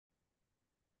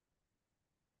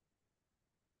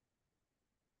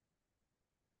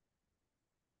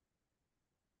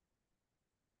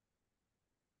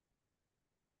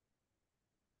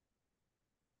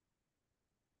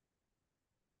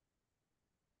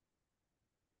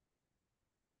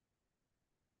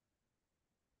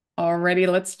Alrighty,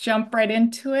 let's jump right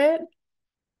into it.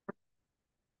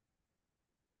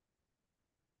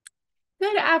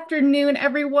 Good afternoon,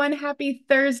 everyone. Happy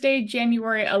Thursday,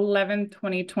 January 11th,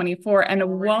 2024,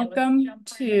 and welcome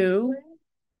to,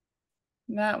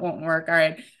 that won't work. All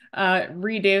right,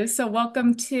 redo. So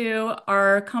welcome to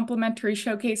our complimentary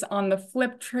showcase on the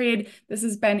flip trade. This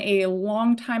has been a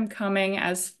long time coming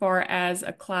as far as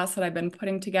a class that I've been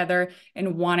putting together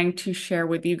and wanting to share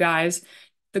with you guys.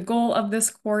 The goal of this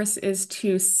course is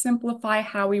to simplify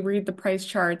how we read the price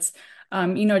charts.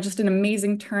 Just an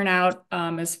amazing turnout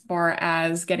as far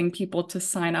as getting people to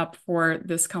sign up for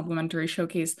this complimentary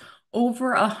showcase.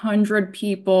 Over 100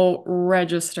 people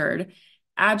registered.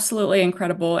 Absolutely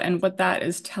incredible. And what that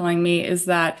is telling me is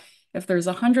that if there's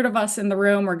 100 of us in the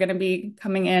room, we're going to be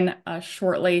coming in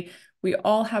shortly. We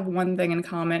all have one thing in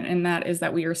common, and that is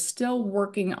that we are still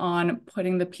working on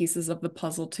putting the pieces of the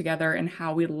puzzle together and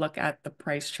how we look at the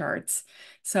price charts.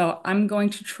 So I'm going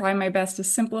to try my best to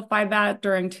simplify that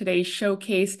during today's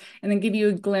showcase and then give you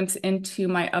a glimpse into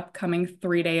my upcoming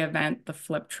 3-day event, the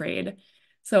Flip Trade.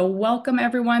 So welcome,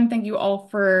 everyone. Thank you all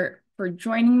for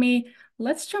joining me.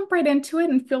 Let's jump right into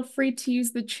it and feel free to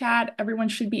use the chat. Everyone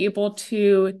should be able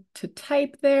to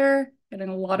type there, getting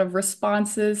a lot of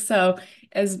responses. So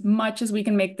as much as we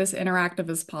can make this interactive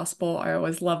as possible, I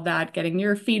always love that, getting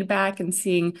your feedback and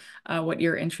seeing what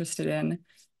you're interested in.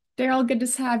 Daryl, good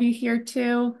to have you here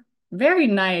too. Very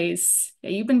nice.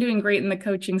 Yeah, you've been doing great in the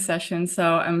coaching session,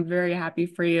 so I'm very happy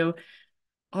for you.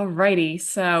 Alrighty,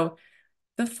 so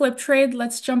the flip trade,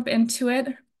 let's jump into it.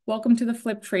 Welcome to the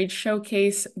Flip Trade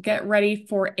Showcase. Get ready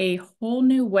for a whole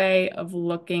new way of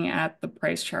looking at the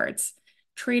price charts.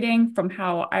 Trading from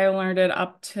how I learned it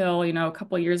up till, a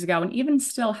couple of years ago, and even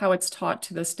still how it's taught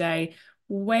to this day,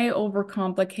 way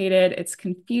overcomplicated. It's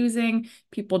confusing.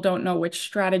 People don't know which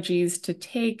strategies to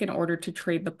take in order to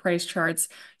trade the price charts.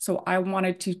 So I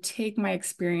wanted to take my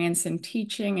experience in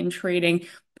teaching and trading,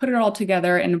 put it all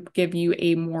together and give you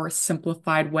a more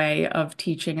simplified way of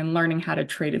teaching and learning how to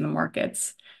trade in the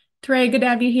markets. Trey, good to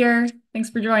have you here.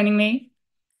 Thanks for joining me.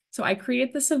 So I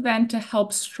created this event to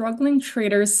help struggling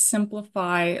traders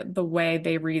simplify the way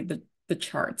they read the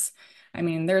charts. I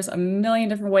mean, there's a million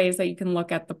different ways that you can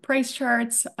look at the price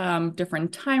charts,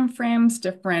 different time frames,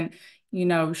 different,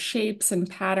 shapes and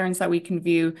patterns that we can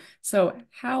view. So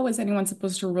how is anyone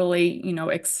supposed to really,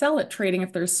 excel at trading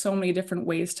if there's so many different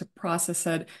ways to process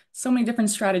it, so many different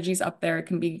strategies up there, it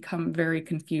can become very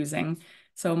confusing.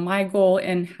 So my goal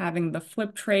in having the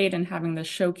flip trade and having the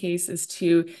showcase is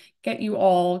to get you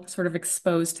all sort of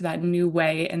exposed to that new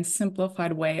way and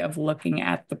simplified way of looking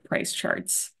at the price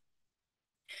charts.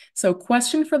 So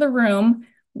question for the room,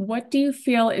 what do you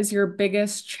feel is your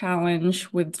biggest challenge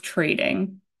with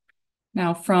trading?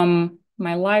 Now, from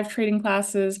my live trading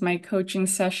classes, my coaching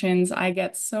sessions, I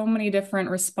get so many different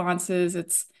responses.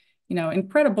 It's,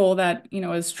 incredible that,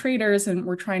 as traders and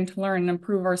we're trying to learn and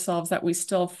improve ourselves, that we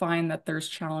still find that there's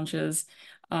challenges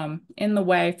in the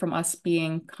way from us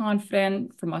being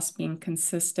confident, from us being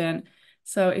consistent.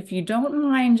 So if you don't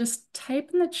mind, just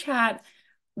type in the chat,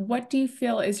 what do you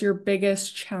feel is your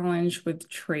biggest challenge with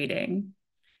trading?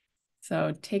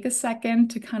 So take a second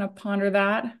to kind of ponder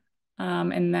that.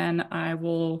 And then I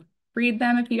will read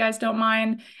them if you guys don't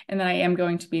mind. And then I am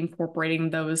going to be incorporating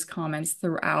those comments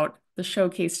throughout the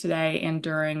showcase today and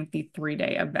during the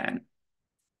 3-day event.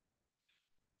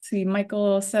 See,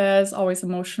 Michael says, always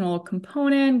emotional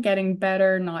component, getting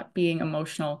better, not being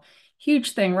emotional.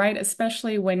 Huge thing, right?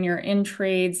 Especially when you're in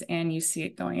trades and you see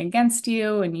it going against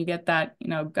you and you get that,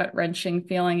 gut-wrenching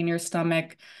feeling in your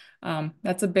stomach.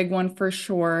 That's a big one for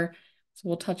sure. So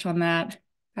we'll touch on that.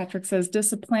 Patrick says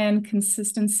discipline,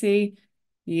 consistency.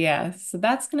 Yeah, so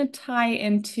that's going to tie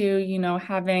into,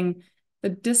 having the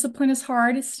discipline is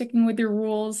hard, sticking with your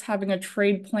rules, having a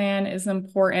trade plan is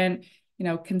important,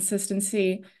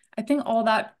 consistency. I think all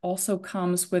that also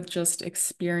comes with just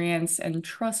experience and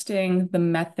trusting the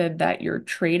method that you're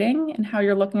trading and how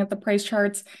you're looking at the price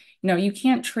charts. You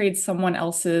can't trade someone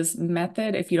else's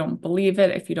method if you don't believe it,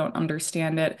 if you don't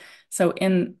understand it. So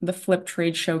in the Flip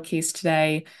Trade Showcase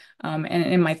today, and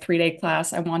in my 3-day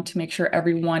class, I want to make sure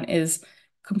everyone is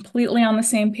completely on the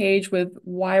same page with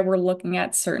why we're looking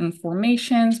at certain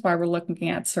formations, why we're looking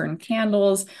at certain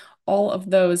candles. All of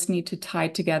those need to tie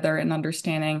together in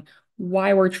understanding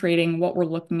why we're trading, what we're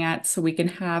looking at, so we can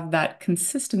have that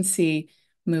consistency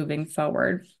moving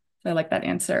forward. I like that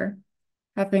answer.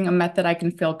 Having a method I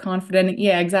can feel confident.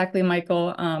 Yeah, exactly,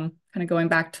 Michael. Kind of going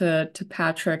back to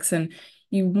Patrick's, and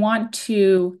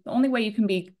the only way you can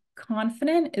be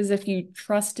confident is if you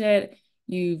trust it,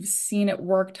 you've seen it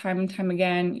work time and time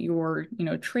again, you're,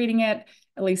 trading it,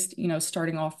 at least,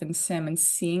 starting off in sim and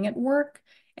seeing it work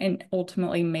and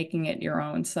ultimately making it your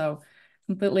own. So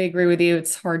completely agree with you.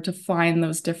 It's hard to find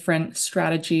those different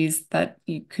strategies that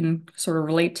you can sort of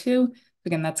relate to.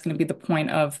 Again, that's going to be the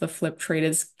point of the flip trade,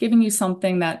 is giving you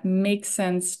something that makes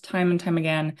sense time and time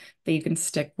again that you can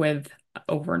stick with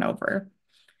over and over.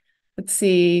 Let's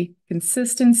see,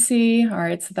 consistency. All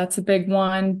right, so that's a big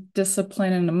one.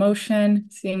 Discipline and emotion.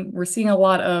 We're seeing a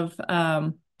lot of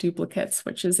duplicates,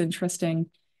 which is interesting.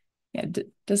 Yeah,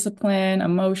 discipline,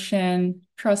 emotion,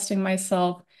 trusting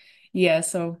myself. Yeah,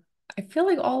 so I feel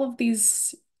like all of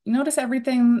these, you notice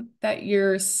everything that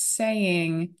you're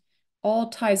saying all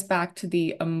ties back to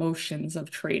the emotions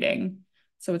of trading.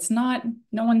 So it's not,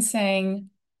 no one's saying,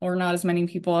 or not as many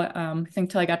people, I think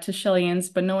till I got to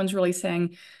Shillians, but no one's really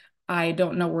saying, I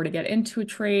don't know where to get into a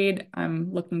trade.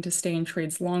 I'm looking to stay in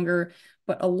trades longer.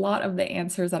 But a lot of the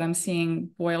answers that I'm seeing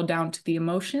boil down to the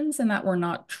emotions and that we're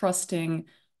not trusting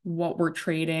what we're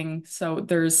trading. So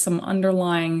there's some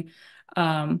underlying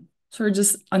sort of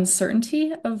just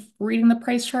uncertainty of reading the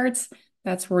price charts.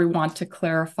 That's where we want to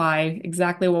clarify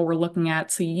exactly what we're looking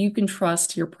at so you can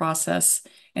trust your process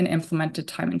and implement it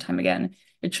time and time again.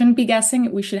 It shouldn't be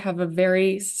guessing. We should have a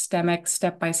very systemic,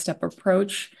 step-by-step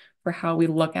approach for how we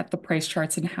look at the price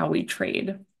charts and how we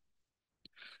trade.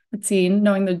 Let's see,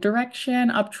 knowing the direction,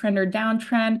 uptrend or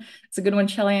downtrend. It's a good one,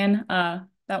 Chilean.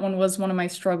 That one was one of my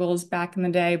struggles back in the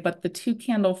day, but the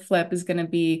 2-candle flip is going to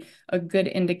be a good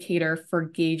indicator for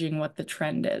gauging what the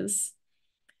trend is.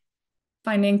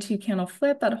 Finding 2-candle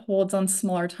flip that holds on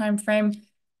smaller time frame.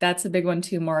 That's a big one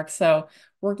too, Mark. So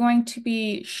we're going to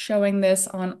be showing this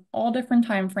on all different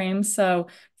time frames. So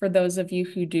for those of you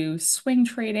who do swing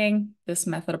trading, this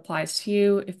method applies to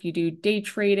you. If you do day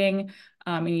trading,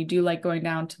 and you do like going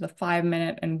down to the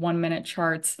 5-minute and 1-minute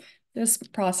charts, this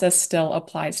process still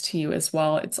applies to you as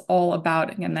well. It's all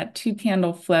about, again, that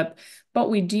 2-candle flip, but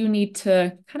we do need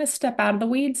to kind of step out of the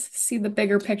weeds, see the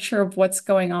bigger picture of what's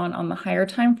going on the higher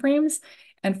time frames.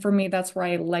 And for me, that's where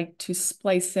I like to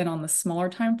splice in on the smaller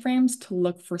time frames to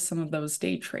look for some of those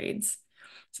day trades.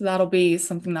 So that'll be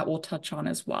something that we'll touch on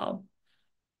as well.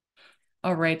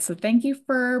 All right, so thank you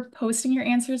for posting your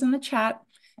answers in the chat.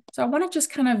 So I want to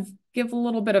just kind of give a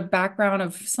little bit of background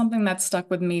of something that stuck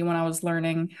with me when I was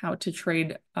learning how to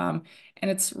trade. And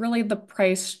it's really the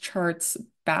price charts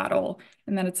battle,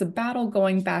 and that it's a battle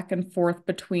going back and forth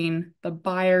between the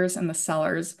buyers and the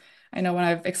sellers. I know when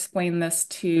I've explained this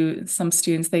to some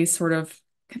students,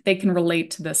 they can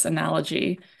relate to this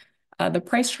analogy. The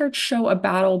price charts show a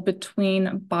battle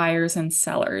between buyers and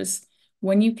sellers.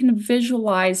 When you can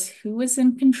visualize who is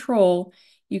in control,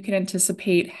 you can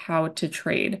anticipate how to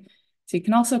trade. So you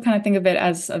can also kind of think of it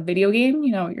as a video game.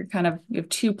 You have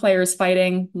 2 players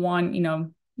fighting,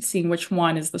 one, seeing which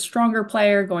one is the stronger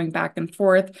player, going back and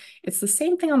forth. It's the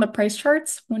same thing on the price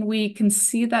charts. When we can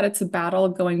see that it's a battle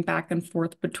going back and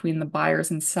forth between the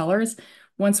buyers and sellers,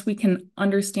 once we can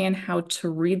understand how to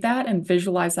read that and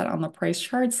visualize that on the price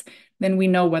charts, then we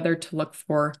know whether to look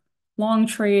for long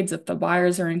trades if the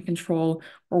buyers are in control,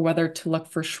 or whether to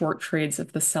look for short trades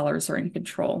if the sellers are in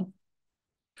control.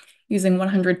 Using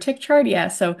 100 tick chart, yeah,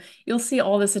 so you'll see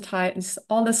all this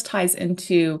ties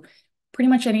into pretty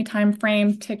much any time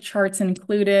frame, tick charts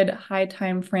included, high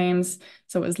time frames.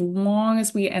 So as long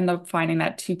as we end up finding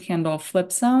that 2-candle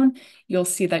flip zone, you'll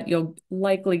see that you'll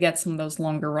likely get some of those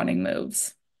longer running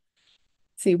moves.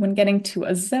 See, when getting to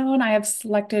a zone, I have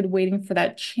selected waiting for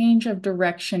that change of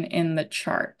direction in the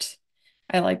chart.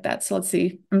 I like that. So let's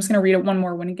see. I'm just going to read it one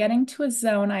more. When getting to a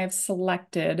zone, I have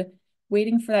selected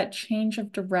waiting for that change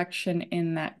of direction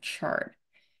in that chart.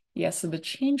 Yeah, so the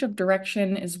change of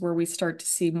direction is where we start to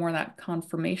see more of that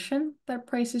confirmation that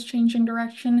price is changing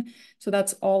direction. So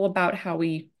that's all about how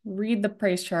we read the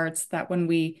price charts, that when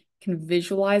we can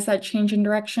visualize that change in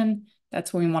direction,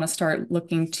 that's when we want to start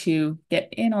looking to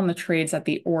get in on the trades at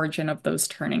the origin of those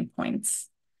turning points.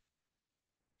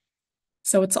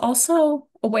 So it's also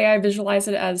a way I visualize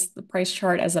it as the price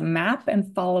chart as a map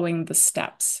and following the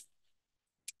steps.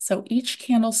 So each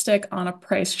candlestick on a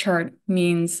price chart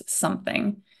means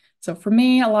something. So for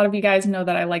me, a lot of you guys know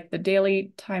that I like the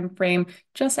daily time frame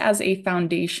just as a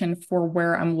foundation for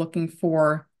where I'm looking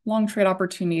for long trade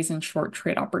opportunities and short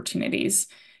trade opportunities.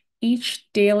 Each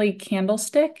daily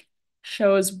candlestick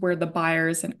shows where the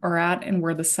buyers are at and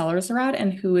where the sellers are at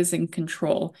and who is in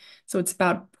control. So it's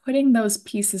about putting those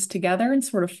pieces together and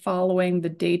sort of following the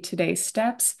day-to-day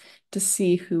steps to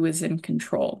see who is in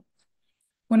control.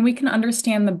 When we can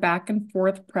understand the back and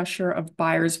forth pressure of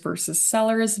buyers versus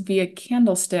sellers via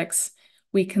candlesticks,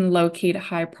 we can locate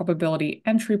high probability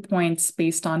entry points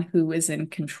based on who is in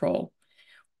control.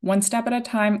 One step at a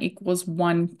time equals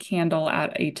one candle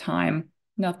at a time.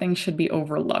 Nothing should be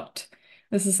overlooked.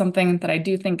 This is something that I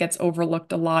do think gets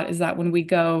overlooked a lot, is that when we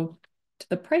go to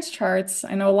the price charts,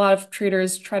 I know a lot of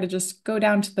traders try to just go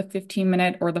down to the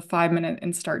 15-minute or the 5-minute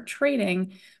and start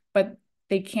trading, but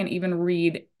they can't even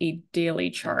read a daily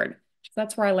chart. So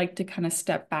that's where I like to kind of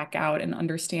step back out and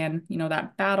understand,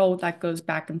 that battle that goes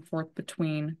back and forth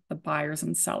between the buyers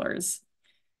and sellers.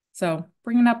 So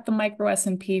bringing up the micro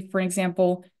S&P, for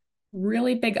example,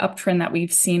 really big uptrend that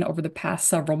we've seen over the past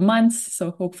several months.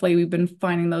 So hopefully we've been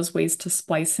finding those ways to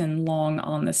splice in long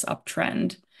on this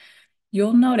uptrend.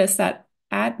 You'll notice that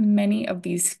at many of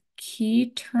these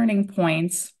key turning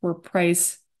points where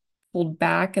price pulled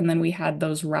back and then we had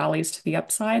those rallies to the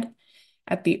upside,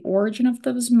 at the origin of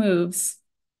those moves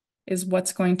is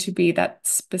what's going to be that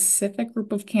specific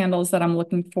group of candles that I'm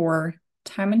looking for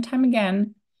time and time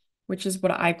again, which is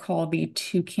what I call the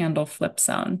 2-candle flip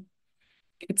zone.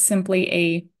 It's simply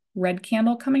a red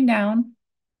candle coming down,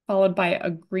 followed by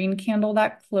a green candle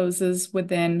that closes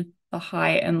within the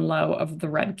high and low of the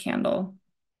red candle.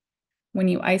 When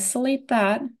you isolate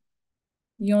that,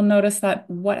 you'll notice that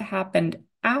what happened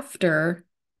after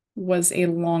was a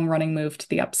long-running move to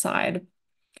the upside.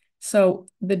 So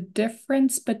the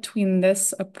difference between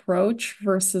this approach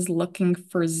versus looking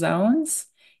for zones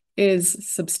is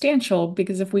substantial,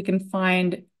 because if we can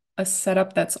find a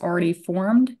setup that's already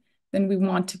formed, then we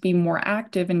want to be more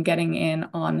active in getting in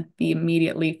on the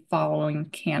immediately following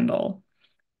candle.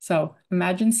 So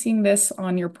imagine seeing this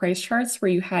on your price charts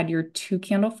where you had your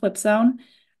 2-candle flip zone,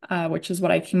 which is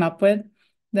what I came up with.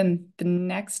 Then the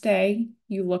next day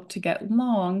you look to get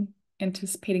long,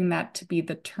 anticipating that to be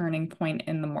the turning point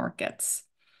in the markets.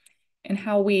 And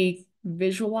how we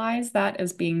visualize that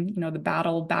as being, the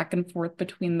battle back and forth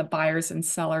between the buyers and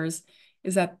sellers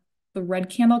is that the red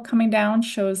candle coming down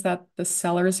shows that the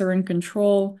sellers are in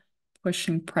control,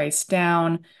 pushing price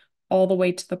down all the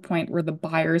way to the point where the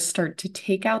buyers start to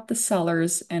take out the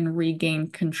sellers and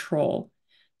regain control.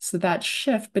 So that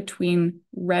shift between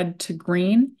red to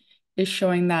green is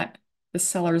showing that the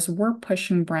sellers were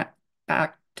pushing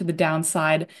back to the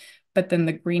downside, but then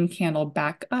the green candle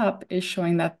back up is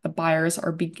showing that the buyers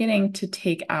are beginning to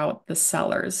take out the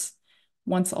sellers.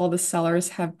 Once all the sellers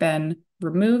have been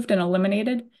removed and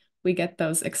eliminated, we get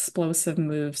those explosive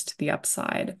moves to the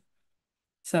upside.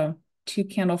 So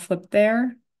 2-candle flip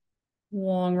there,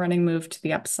 long running move to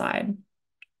the upside.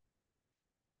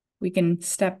 We can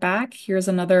step back. Here's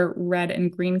another red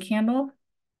and green candle.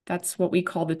 That's what we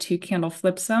call the 2-candle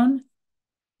flip zone.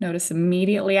 Notice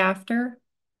immediately after,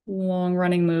 long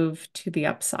running move to the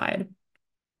upside.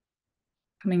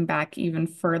 Coming back even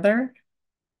further.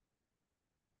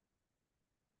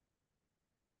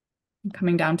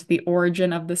 Coming down to the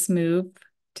origin of this move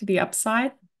to the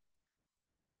upside.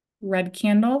 Red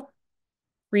candle,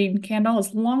 green candle.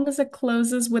 As long as it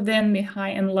closes within the high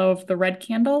and low of the red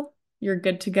candle, you're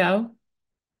good to go.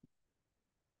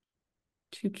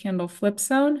 2-candle flip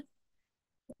zone,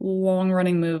 long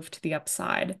running move to the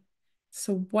upside.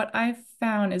 So what I've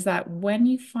found is that when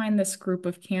you find this group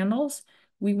of candles,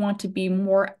 we want to be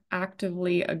more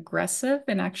actively aggressive,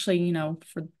 and actually,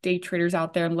 for day traders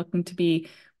out there and looking to be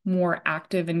more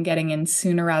active in getting in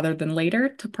sooner rather than later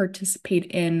to participate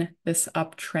in this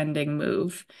uptrending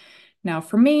move. Now,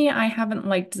 for me, I haven't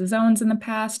liked zones in the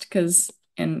past because,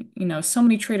 so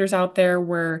many traders out there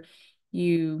where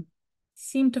you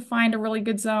seem to find a really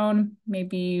good zone.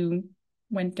 Maybe you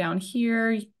went down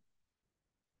here.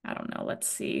 I don't know. Let's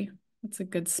see. What's a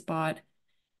good spot?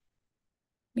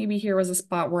 Maybe here was a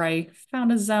spot where I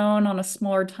found a zone on a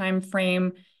smaller time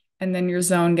frame, and then your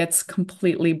zone gets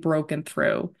completely broken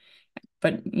through.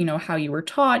 But how you were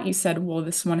taught, you said, well,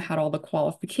 this one had all the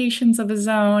qualifications of a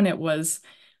zone. It was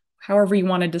however you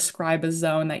want to describe a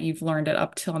zone that you've learned it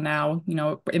up till now.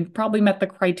 It probably met the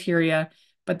criteria,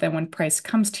 but then when price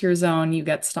comes to your zone, you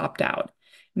get stopped out.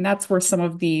 And that's where some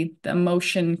of the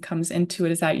emotion comes into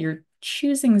it, is that you're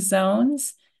choosing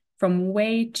zones from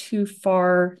way too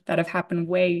far that have happened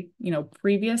way,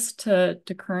 previous to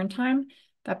current time,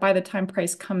 that by the time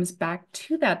price comes back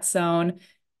to that zone,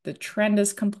 the trend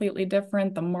is completely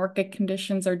different. The market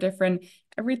conditions are different.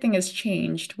 Everything has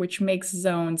changed, which makes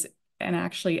zones an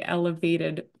actually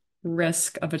elevated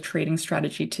risk of a trading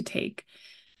strategy to take.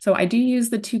 So I do use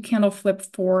the 2-candle flip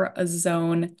for a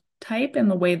zone type in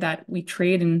the way that we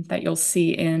trade and that you'll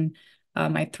see in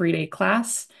my 3-day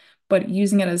class, but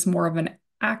using it as more of an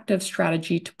active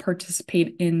strategy to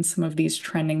participate in some of these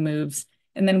trending moves.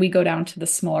 And then we go down to the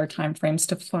smaller timeframes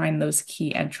to find those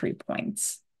key entry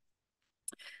points.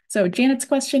 So Janet's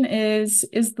question is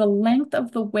the length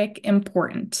of the wick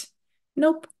important?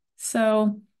 Nope.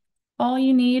 So all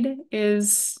you need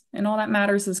is, and all that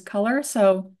matters is color.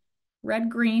 So red,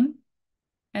 green,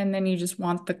 and then you just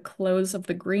want the close of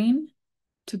the green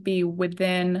to be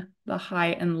within the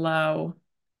high and low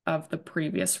of the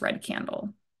previous red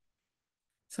candle.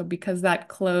 So because that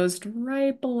closed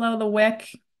right below the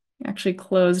wick, actually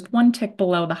closed one tick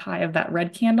below the high of that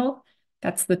red candle,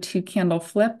 that's the two candle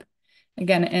flip.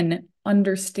 Again, in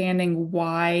understanding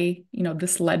why,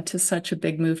 this led to such a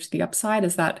big move to the upside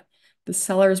is that the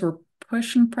sellers were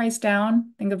pushing price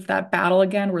down. Think of that battle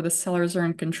again where the sellers are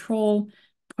in control,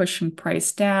 pushing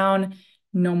price down,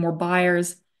 no more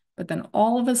buyers. But then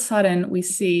all of a sudden we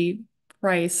see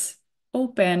price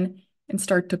open and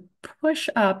start to push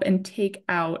up and take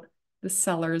out the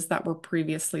sellers that were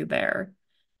previously there.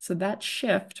 So that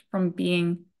shift from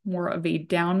being more of a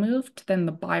down move to then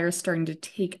the buyers starting to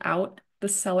take out the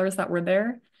sellers that were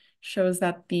there shows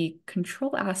that the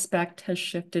control aspect has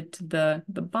shifted to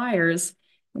the buyers.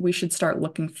 We should start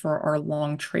looking for our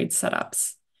long trade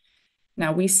setups.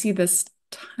 Now we see this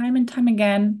time and time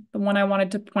again. The one I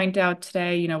wanted to point out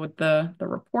today, with the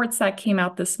reports that came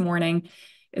out this morning,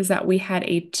 is that we had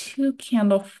a two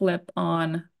candle flip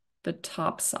on the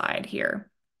top side here.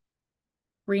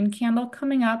 Green candle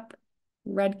coming up,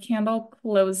 red candle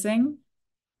closing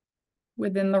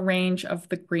within the range of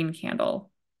the green candle.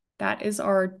 That is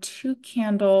our two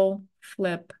candle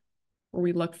flip where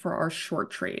we look for our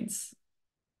short trades.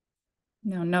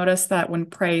 Now notice that when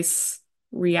price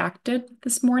reacted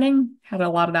this morning, had a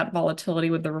lot of that volatility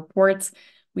with the reports,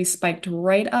 we spiked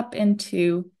right up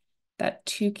into that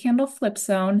two candle flip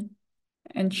zone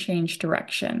and changed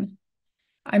direction.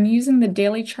 I'm using the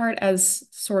daily chart as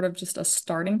sort of just a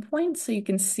starting point so you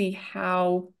can see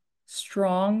how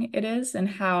strong it is and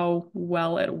how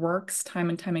well it works time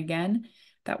and time again,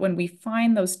 that when we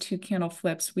find those two candle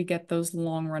flips, we get those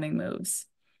long running moves.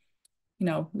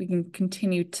 We can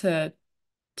continue to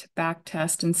back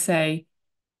test and say,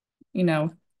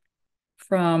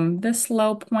 from this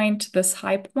low point to this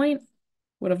high point,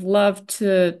 would have loved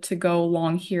to go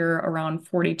long here around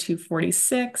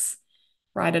 42.46,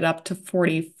 ride it up to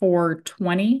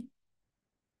 44.20.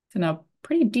 It's a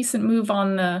pretty decent move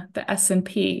on the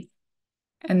S&P.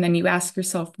 And then you ask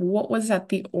yourself, what was at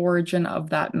the origin of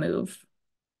that move?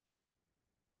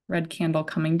 Red candle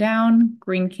coming down,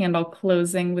 green candle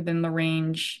closing within the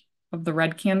range of the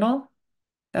red candle.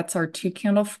 That's our two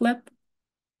candle flip,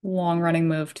 long running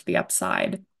move to the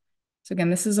upside. So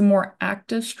again, this is a more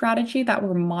active strategy that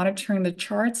we're monitoring the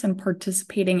charts and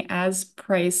participating as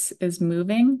price is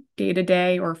moving day to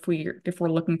day, or if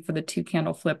we're looking for the two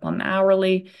candle flip on the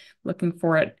hourly, looking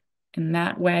for it in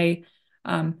that way.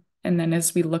 And then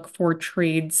as we look for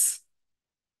trades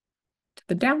to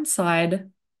the downside,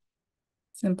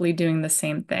 simply doing the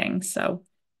same thing. So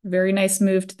very nice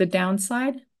move to the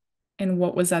downside. And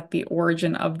what was at the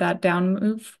origin of that down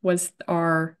move was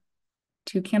our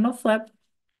two candle flip,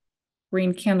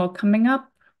 green candle coming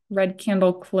up, red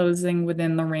candle closing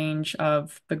within the range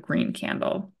of the green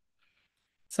candle.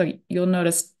 So you'll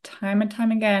notice time and time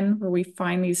again where we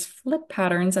find these flip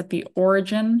patterns at the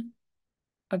origin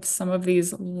of some of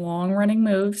these long running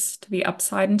moves to the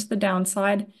upside and to the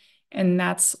downside. And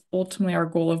that's ultimately our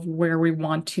goal of where we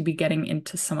want to be getting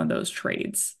into some of those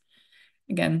trades.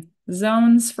 Again,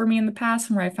 zones for me in the past,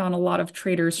 and where I found a lot of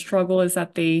traders struggle, is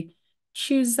that they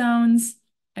choose zones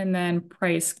and then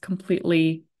price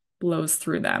completely blows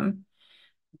through them.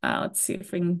 Let's see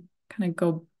if we can kind of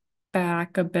go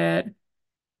back a bit.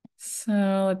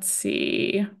 So let's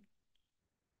see.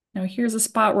 Now here's a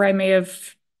spot where I may have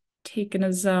taken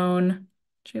a zone.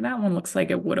 Actually, that one looks like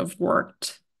it would have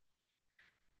worked.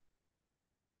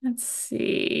 Let's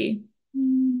see.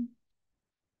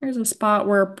 Here's a spot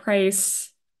where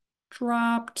price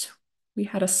dropped. We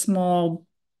had a small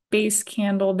base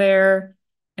candle there,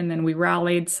 and then we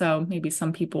rallied. So maybe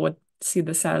some people would see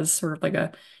this as sort of like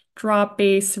a drop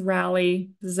base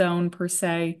rally zone per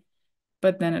se,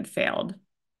 but then it failed.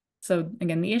 So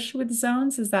again, the issue with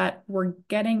zones is that we're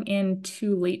getting in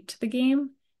too late to the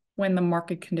game when the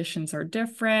market conditions are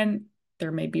different.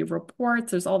 There may be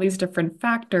reports, there's all these different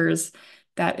factors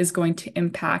that is going to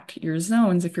impact your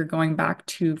zones if you're going back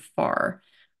too far,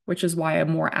 which is why a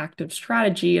more active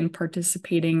strategy and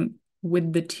participating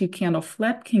with the two candle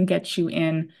flip can get you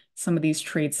in some of these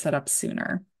trades set up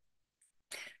sooner.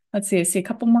 Let's see, I see a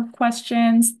couple more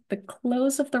questions. The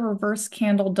close of the reverse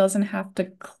candle doesn't have to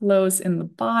close in the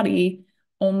body,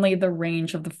 only the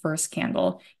range of the first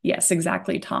candle. Yes,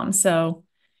 exactly, Tom. So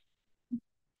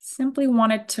simply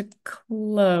want it to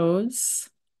close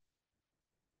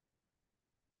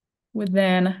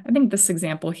within, I think this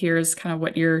example here is kind of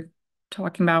what you're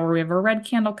talking about, where we have a red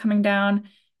candle coming down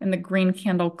and the green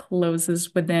candle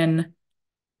closes within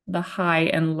the high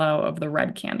and low of the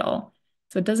red candle.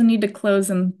 So it doesn't need to close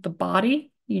in the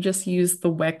body. You just use the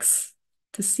wicks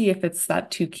to see if it's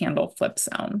that two candle flip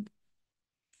zone.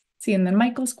 See, and then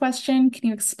Michael's question, can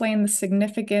you explain the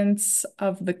significance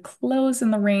of the close in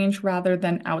the range rather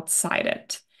than outside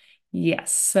it?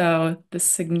 Yes, so the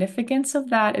significance of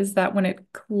that is that when it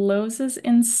closes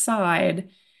inside,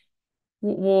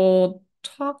 we'll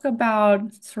talk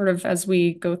about sort of as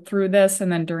we go through this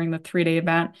and then during the 3-day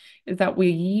event, is that we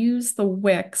use the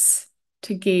wicks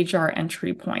to gauge our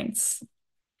entry points.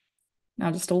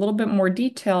 Now, just a little bit more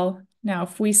detail. Now,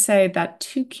 if we say that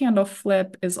two candle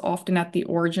flip is often at the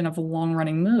origin of a long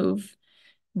running move,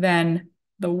 then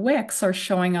the wicks are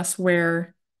showing us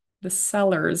where the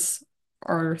sellers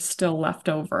are still left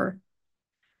over.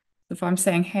 If I'm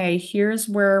saying, hey, here's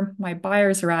where my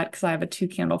buyers are at because I have a two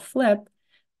candle flip,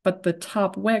 but the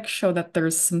top wicks show that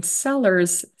there's some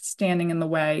sellers standing in the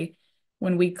way.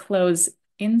 When we close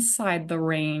inside the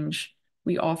range,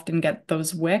 we often get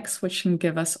those wicks, which can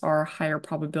give us our higher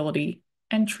probability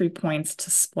entry points to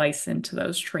splice into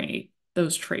those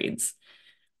trades.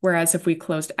 Whereas if we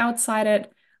closed outside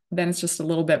it, then it's just a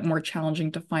little bit more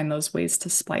challenging to find those ways to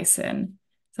splice in.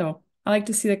 So I like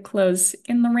to see the close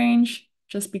in the range,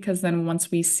 just because then once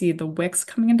we see the wicks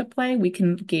coming into play, we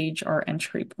can gauge our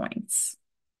entry points.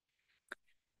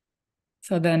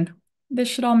 So then this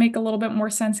should all make a little bit more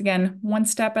sense. Again, one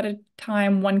step at a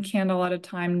time, one candle at a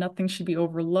time. Nothing should be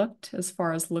overlooked as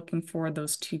far as looking for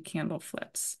those two candle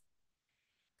flips.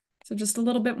 So just a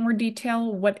little bit more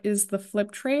detail. What is the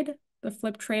flip trade? The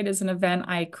flip trade is an event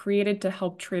I created to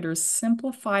help traders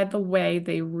simplify the way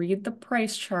they read the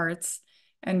price charts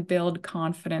and build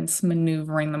confidence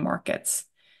maneuvering the markets.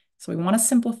 So we want to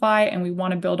simplify and we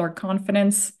want to build our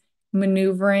confidence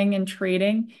maneuvering and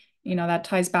trading. You know, that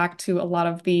ties back to a lot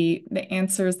of the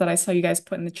answers that I saw you guys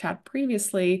put in the chat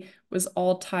previously was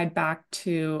all tied back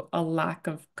to a lack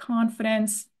of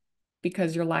confidence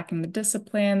because you're lacking the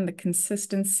discipline, the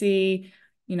consistency,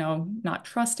 you know, not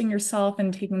trusting yourself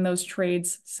and taking those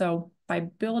trades. So by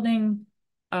building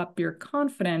up your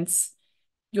confidence,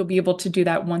 you'll be able to do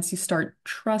that once you start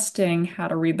trusting how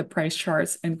to read the price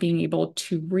charts and being able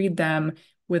to read them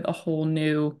with a whole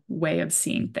new way of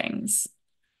seeing things.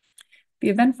 The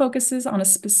event focuses on a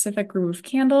specific group of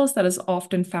candles that is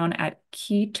often found at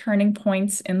key turning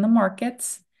points in the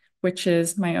markets, which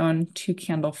is my own two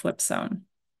candle flip zone.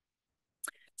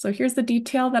 So here's the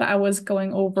detail that I was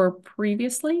going over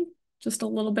previously, just a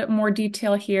little bit more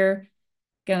detail here.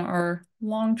 Again, our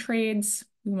long trades,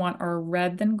 we want our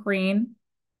red then green.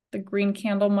 The green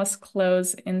candle must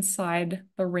close inside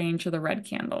the range of the red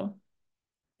candle.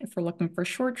 If we're looking for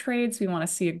short trades, we want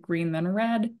to see a green then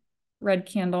red. Red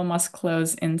candle must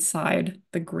close inside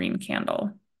the green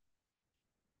candle.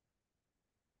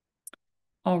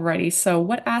 Alrighty, so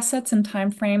what assets and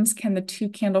timeframes can the two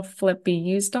candle flip be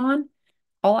used on?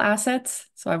 All assets.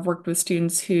 So I've worked with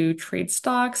students who trade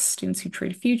stocks, students who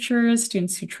trade futures,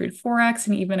 students who trade Forex,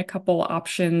 and even a couple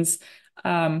options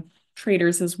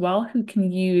traders as well who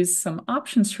can use some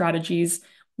option strategies.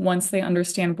 Once they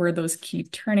understand where those key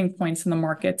turning points in the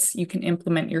markets, you can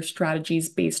implement your strategies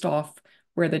based off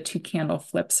where the two candle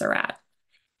flips are at.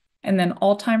 And then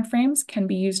all time frames can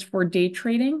be used for day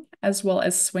trading as well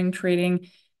as swing trading.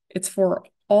 It's for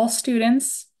all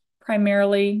students,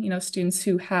 primarily, you know, students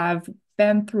who have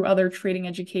been through other trading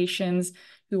educations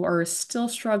who are still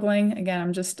struggling. Again,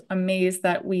 I'm just amazed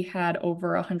that we had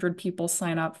over 100 people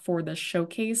sign up for this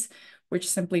showcase, which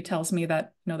simply tells me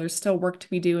that, you know, there's still work to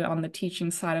be done on the teaching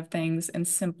side of things and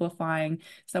simplifying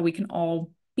so that we can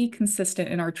all be consistent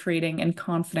in our trading and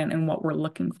confident in what we're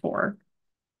looking for.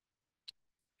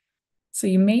 So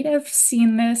you may have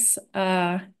seen this.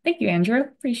 Thank you, Andrew.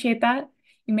 Appreciate that.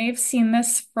 You may have seen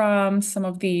this from some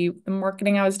of the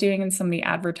marketing I was doing and some of the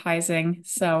advertising.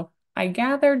 So I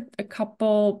gathered a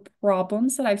couple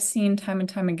problems that I've seen time and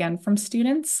time again from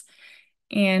students.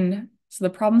 And so the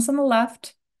problems on the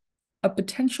left, a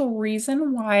potential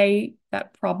reason why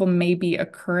that problem may be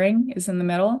occurring is in the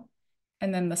middle.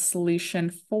 And then the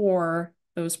solution for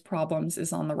those problems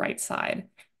is on the right side.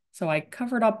 So I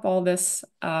covered up all this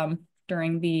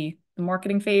during the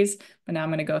marketing phase, but now I'm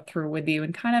going to go through with you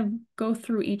and kind of go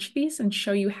through each of these and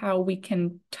show you how we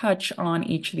can touch on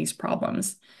each of these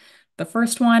problems. The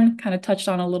first one, kind of touched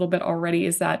on a little bit already,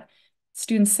 is that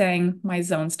students saying my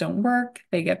zones don't work,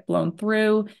 they get blown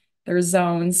through. Their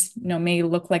zones, you know, may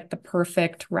look like the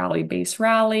perfect rally base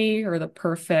rally or the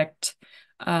perfect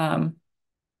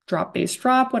drop, base,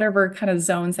 drop, whatever kind of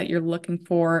zones that you're looking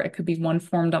for. It could be one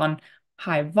formed on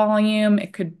high volume.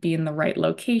 It could be in the right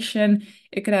location.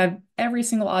 It could have every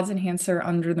single odds enhancer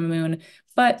under the moon,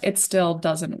 but it still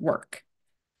doesn't work.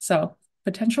 So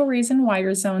potential reason why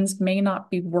your zones may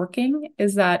not be working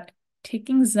is that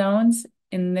taking zones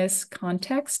in this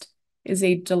context is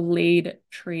a delayed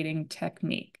trading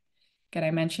technique. Again,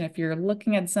 I mentioned if you're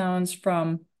looking at zones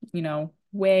from,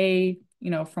 way,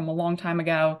 from a long time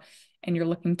ago, and you're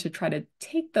looking to try to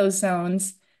take those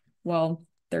zones, well,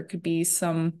 there could be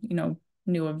some,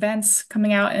 new events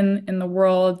coming out in the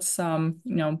world, some,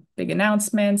 big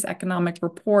announcements, economic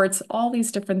reports, all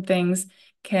these different things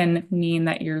can mean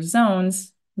that your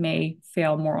zones may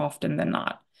fail more often than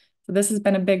not. So this has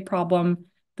been a big problem.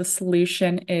 The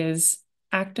solution is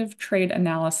active trade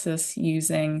analysis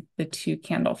using the two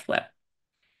candle flip.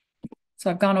 So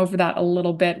I've gone over that a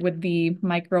little bit with the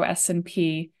micro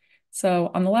S&P.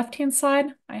 So on the left-hand side,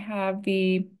 I have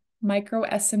the micro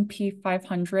S&P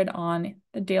 500 on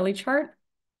the daily chart.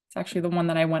 It's actually the one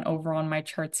that I went over on my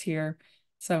charts here.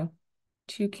 So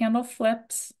two candle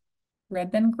flips,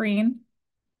 red then green,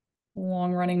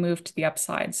 long running move to the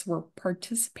upside. So we're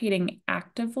participating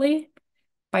actively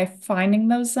by finding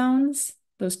those zones,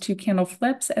 those two candle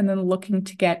flips, and then looking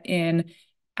to get in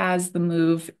as the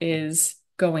move is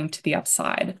going to the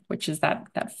upside, which is that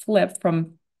flip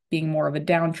from being more of a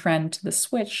downtrend to the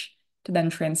switch to then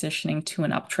transitioning to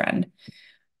an uptrend.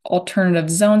 Alternative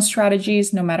zone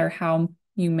strategies, no matter how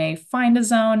you may find a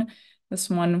zone. This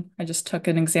one, I just took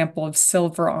an example of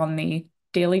silver on the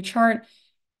daily chart.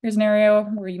 Here's an area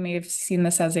where you may have seen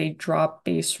this as a drop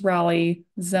base rally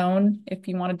zone if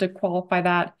you wanted to qualify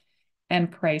that,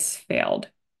 and price failed.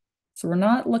 So we're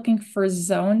not looking for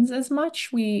zones as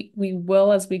much. We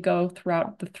will as we go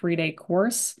throughout the 3-day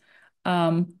course.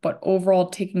 But overall,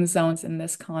 taking zones in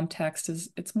this context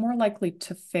it's more likely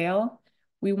to fail.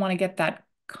 We want to get that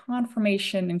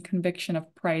confirmation and conviction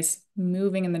of price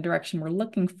moving in the direction we're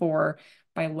looking for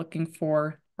by looking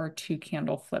for our two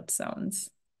candle flip zones.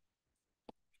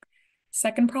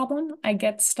 Second problem, I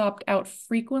get stopped out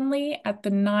frequently at the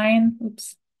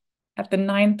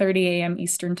 9:30 a.m.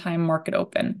 Eastern Time market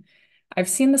open. I've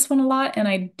seen this one a lot, and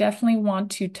I definitely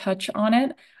want to touch on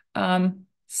it.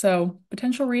 So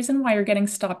potential reason why you're getting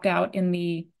stopped out in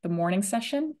the morning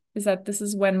session is that this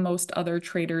is when most other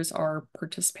traders are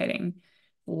participating.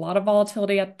 A lot of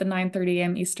volatility at the 9:30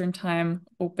 a.m. Eastern Time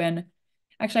open.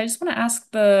 Actually, I just want to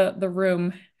ask the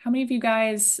room, how many of you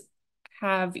guys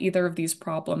have either of these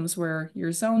problems where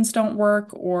your zones don't work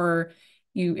or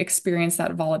you experience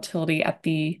that volatility at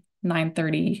the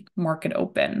 9:30 market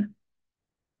open?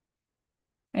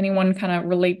 Anyone kind of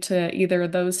relate to either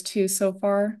of those two so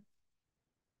far?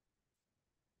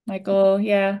 Michael,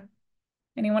 yeah.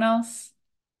 Anyone else?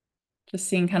 Just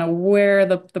seeing kind of where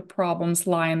the problems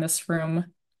lie in this room.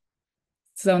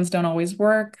 Zones don't always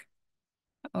work.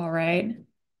 All right.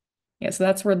 Yeah, so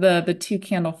that's where the two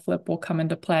candle flip will come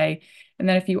into play. And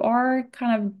then if you are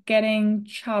kind of getting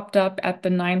chopped up at the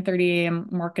 9:30 a.m.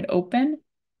 market open,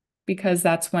 because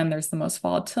that's when there's the most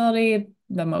volatility,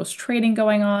 the most trading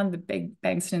going on, the big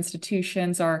banks and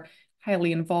institutions are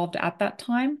highly involved at that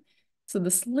time. So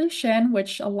the solution,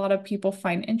 which a lot of people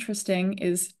find interesting,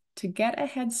 is to get a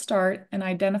head start and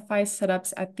identify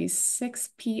setups at the 6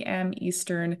 p.m.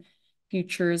 Eastern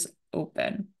futures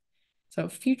open. So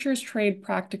futures trade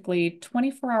practically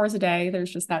 24 hours a day.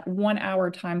 There's just that 1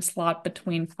 hour time slot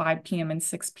between 5 p.m. and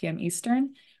 6 p.m.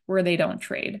 Eastern where they don't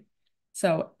trade.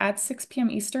 So at 6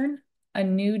 p.m. Eastern, a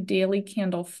new daily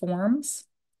candle forms,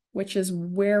 which is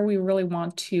where we really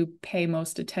want to pay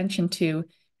most attention to.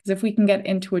 Because if we can get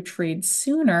into a trade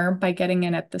sooner by getting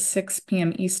in at the 6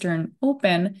 p.m. Eastern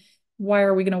open, why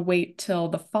are we going to wait till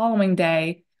the following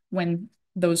day when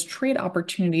those trade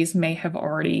opportunities may have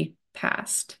already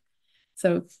passed?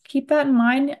 So keep that in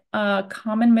mind. A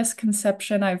common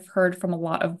misconception I've heard from a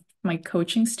lot of my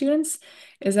coaching students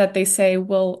is that they say,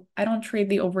 well, I don't trade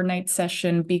the overnight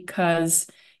session because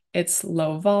it's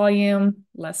low volume,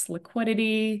 less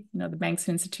liquidity. The banks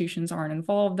and institutions aren't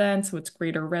involved then, so it's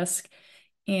greater risk.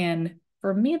 And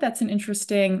for me, that's an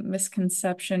interesting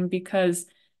misconception because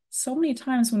so many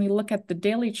times when we look at the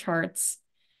daily charts,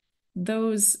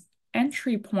 those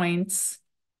entry points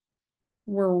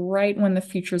were right when the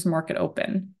futures market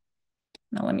opened.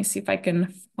 Now, let me see if I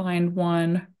can find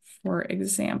one, for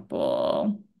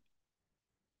example.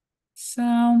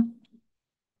 So,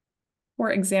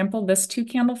 for example, this two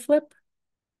candle flip,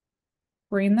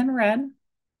 green then red,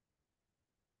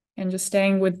 and just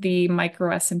staying with the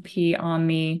micro S&P on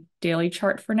the daily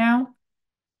chart for now.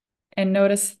 And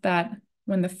notice that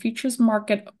when the futures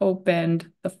market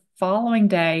opened the following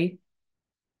day,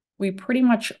 we pretty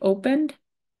much opened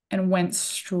and went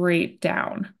straight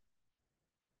down.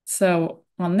 So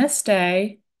on this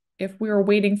day, if we were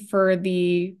waiting for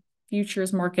the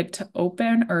futures market to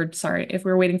open, or sorry, if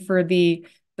we were waiting for the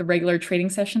regular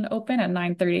trading session to open at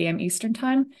 9:30 a.m. Eastern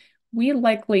time, we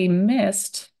likely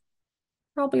missed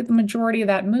probably the majority of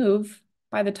that move.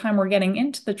 By the time we're getting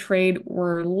into the trade,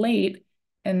 we're late,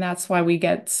 and that's why we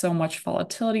get so much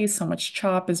volatility, so much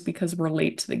chop, is because we're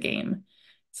late to the game.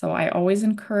 So I always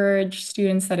encourage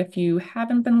students that if you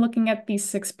haven't been looking at the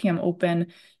 6 p.m.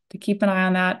 open, to keep an eye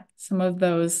on that. Some of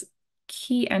those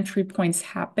key entry points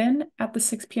happen at the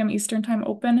 6 p.m. Eastern time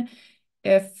open.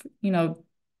 If,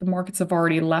 the markets have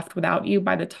already left without you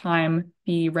by the time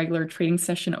the regular trading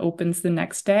session opens the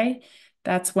next day,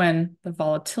 that's when the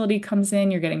volatility comes in.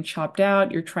 You're getting chopped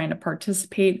out, you're trying to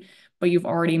participate, but you've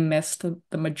already missed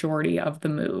the majority of the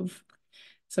move.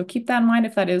 So keep that in mind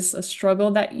if that is a struggle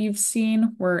that you've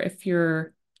seen, where if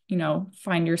you're,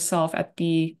 find yourself at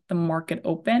the market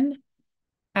open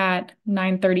at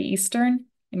 9:30 Eastern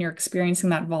and you're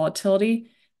experiencing that volatility,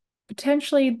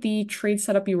 potentially the trade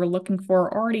setup you were looking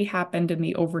for already happened in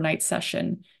the overnight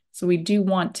session. So we do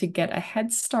want to get a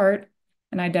head start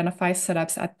and identify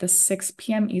setups at the 6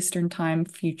 p.m. Eastern time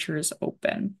futures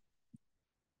open.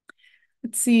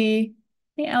 Let's see.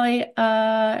 Hey,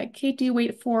 Ellie, Kate, do you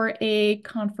wait for a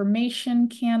confirmation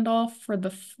candle for the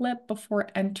flip before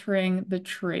entering the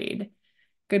trade?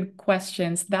 Good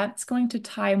questions. That's going to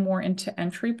tie more into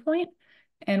entry point.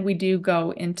 And we do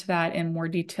go into that in more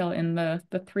detail in the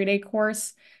 3-day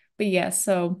course. But yeah,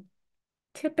 so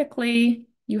typically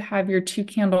you have your 2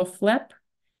 candle flip,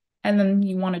 and then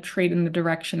you want to trade in the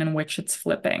direction in which it's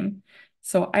flipping.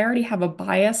 So I already have a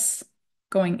bias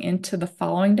going into the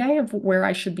following day of where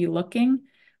I should be looking,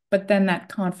 but then that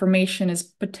confirmation is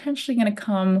potentially going to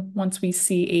come once we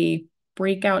see a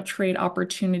breakout trade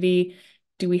opportunity.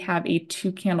 Do we have a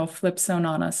 2 candle flip zone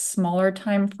on a smaller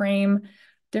time frame?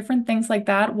 Different things like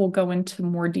that. We'll go into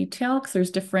more detail because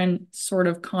there's different sort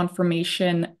of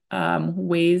confirmation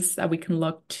ways that we can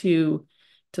look to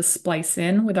splice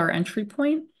in with our entry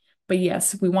point. But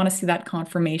yes, we want to see that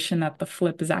confirmation that the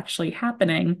flip is actually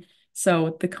happening.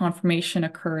 So the confirmation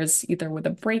occurs either with a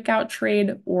breakout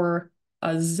trade or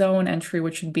a zone entry,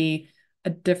 which would be a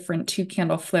different 2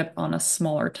 candle flip on a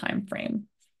smaller time frame.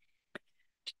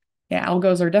 Yeah,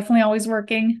 algos are definitely always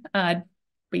working. But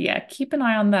yeah, keep an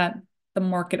eye on that, the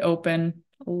market open.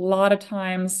 A lot of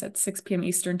times at 6 p.m.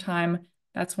 Eastern time,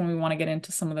 that's when we want to get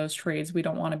into some of those trades. We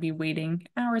don't want to be waiting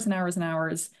hours and hours and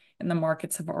hours, and the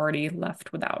markets have already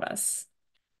left without us.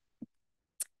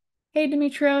 Hey,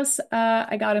 Demetrios,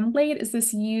 I got in late. Is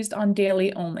this used on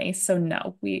daily only? So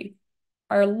no, we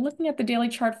are looking at the daily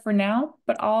chart for now,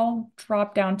 but I'll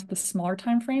drop down to the smaller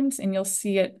time frames and you'll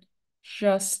see it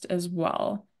just as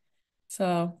well.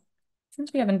 So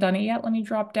since we haven't done it yet, let me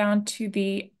drop down to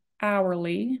the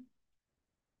hourly.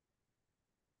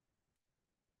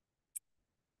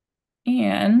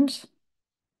 And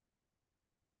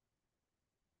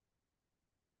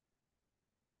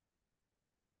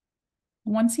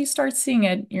once you start seeing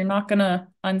it, you're not going to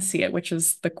unsee it, which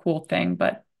is the cool thing.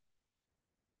 But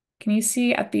can you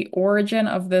see at the origin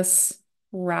of this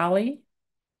rally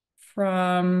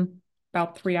from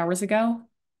about 3 hours ago?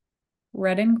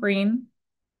 Red and green,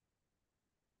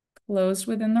 closed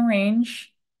within the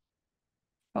range,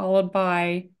 followed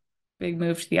by big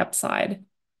move to the upside.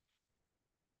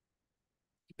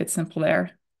 Keep it simple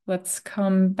there. Let's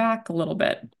come back a little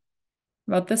bit.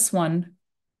 About this one,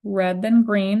 red then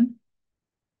green,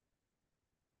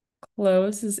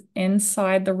 close is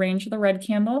inside the range of the red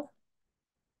candle,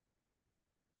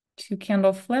 2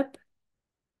 candle flip.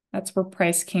 That's where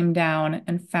price came down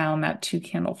and found that 2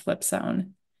 candle flip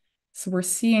zone. So we're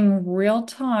seeing real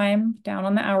time down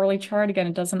on the hourly chart. Again,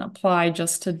 it doesn't apply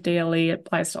just to daily, it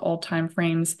applies to all time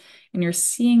frames. And you're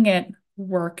seeing it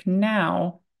work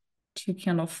now. 2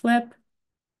 candle flip,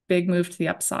 big move to the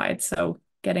upside. So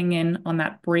getting in on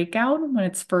that breakout when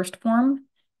it's first formed,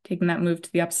 taking that move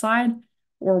to the upside,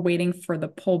 or waiting for the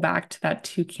pullback to that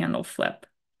 2 candle flip.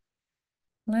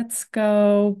 Let's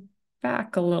go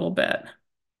back a little bit.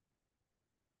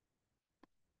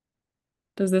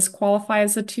 Does this qualify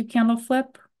as a 2 candle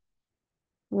flip?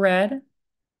 Red,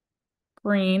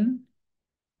 green.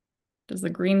 Does the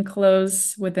green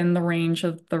close within the range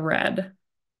of the red?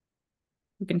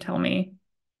 You can tell me.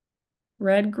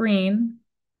 Red, green.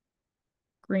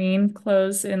 Green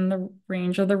close in the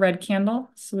range of the red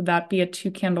candle. So would that be a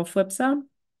 2 candle flip zone?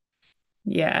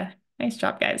 Yeah, nice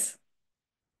job, guys.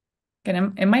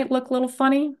 Again, it might look a little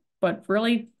funny, but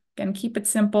really, again, keep it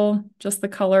simple, just the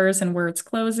colors and where it's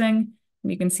closing.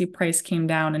 And you can see price came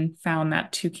down and found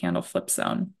that 2 candle flip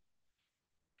zone.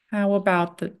 How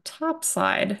about the top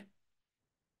side?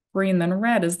 Green then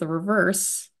red is the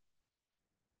reverse.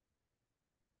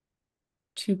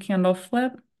 Two candle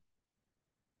flip.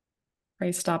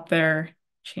 Price stop there,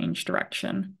 change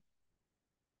direction.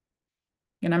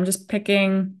 And I'm just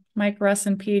picking micro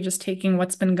S&P, just taking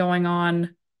what's been going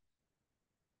on,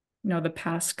 the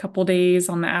past couple days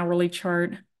on the hourly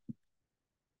chart.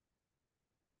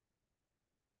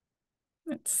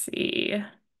 Let's see.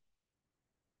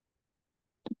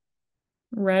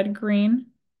 Red, green.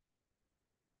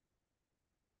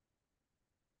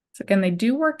 So again, they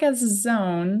do work as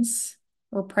zones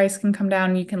where price can come down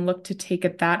and you can look to take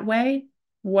it that way.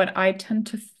 What I tend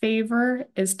to favor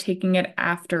is taking it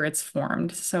after it's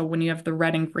formed. So when you have the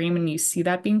red and green and you see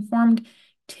that being formed,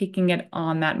 taking it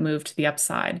on that move to the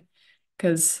upside.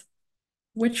 Because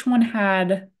which one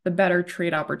had the better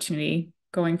trade opportunity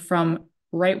going from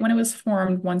right when it was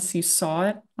formed, once you saw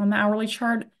it on the hourly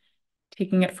chart,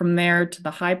 taking it from there to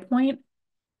the high point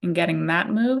and getting that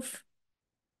move,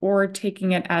 or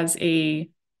taking it as a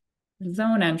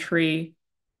zone entry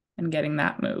and getting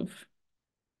that move?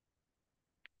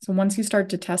 So once you start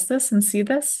to test this and see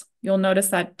this, you'll notice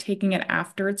that taking it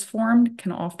after it's formed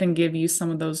can often give you some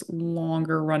of those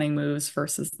longer running moves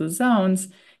versus the zones.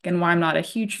 Again, why I'm not a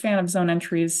huge fan of zone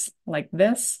entries like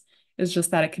this is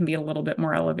just that it can be a little bit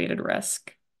more elevated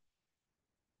risk.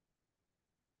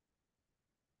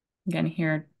 Again,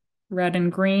 here, red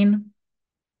and green,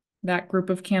 that group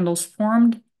of candles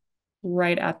formed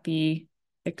right at the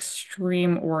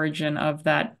extreme origin of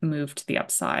that move to the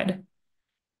upside.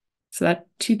 So that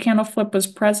two candle flip was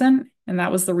present, and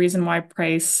that was the reason why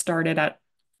price started at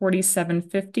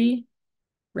 47.50,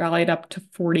 rallied up to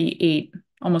 48,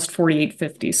 almost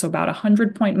 48.50. So about a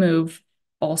 100-point move,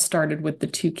 all started with the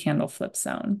two candle flip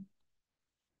zone.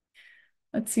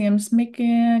 Let's see, I'm just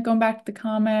going back to the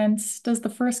comments. Does the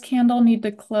first candle need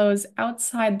to close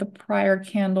outside the prior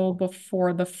candle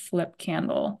before the flip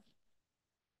candle?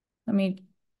 Let me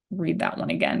read that one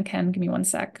again. Ken, give me one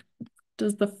sec.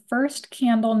 Does the first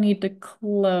candle need to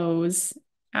close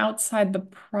outside the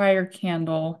prior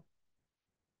candle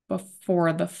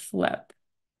before the flip?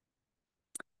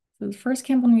 So the first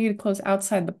candle need to close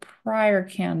outside the prior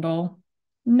candle.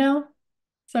 No.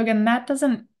 So again, that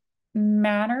doesn't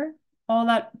matter. All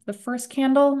that, the first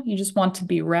candle, you just want to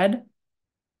be red.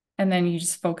 And then you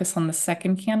just focus on the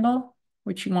second candle,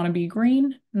 which you want to be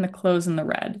green, and the close in the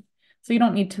red. So you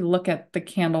don't need to look at the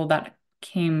candle that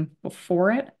came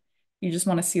before it. You just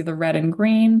want to see the red and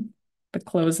green, the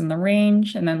close in the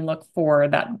range, and then look for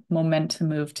that momentum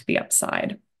move to the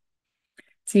upside.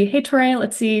 See, hey, Tori,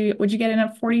 let's see, would you get in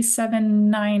at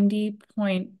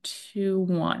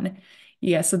 4790.21?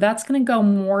 Yeah, so that's going to go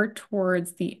more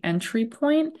towards the entry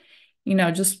point.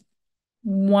 Just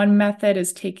one method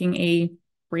is taking a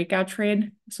breakout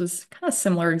trade. This was kind of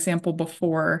similar example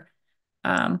before.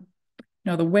 The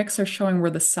wicks are showing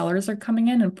where the sellers are coming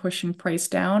in and pushing price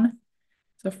down.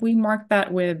 So if we mark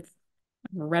that with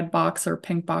a red box or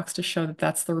pink box to show that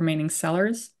that's the remaining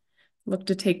sellers, look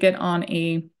to take it on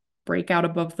a breakout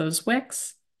above those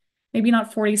wicks. Maybe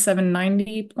not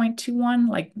 4790.21,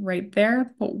 like right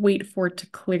there, but wait for it to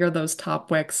clear those top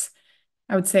wicks.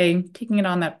 I would say taking it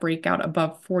on that breakout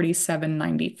above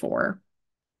 4794.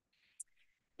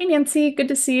 Hey, Nancy, good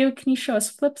to see you. Can you show us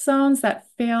flip zones that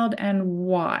failed and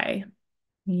why?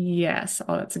 Yes,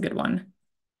 oh, that's a good one.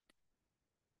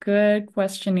 Good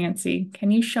question, Nancy. Can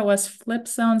you show us flip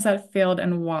zones that failed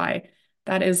and why?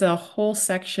 That is a whole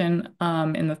section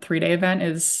in the 3-day event,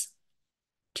 is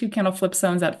two candle flip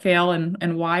zones that fail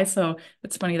and why. So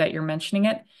it's funny that you're mentioning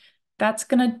it. That's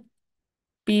going to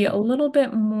be a little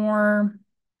bit more,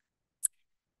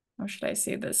 how should I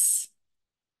say this?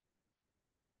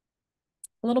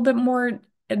 A little bit more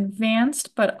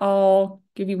advanced, but I'll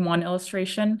give you one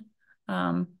illustration.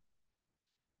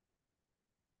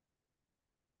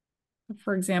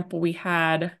 For example, we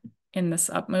had in this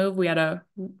up move, we had a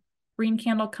green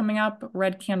candle coming up,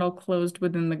 red candle closed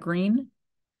within the green.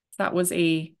 That was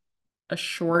a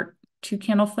short two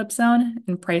candle flip zone,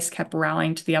 and price kept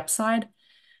rallying to the upside.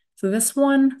 So this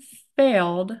one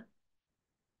failed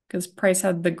because price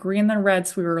had the green and the red,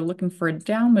 so we were looking for a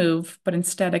down move, but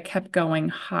instead it kept going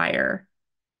higher.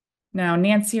 Now,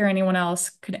 Nancy or anyone else,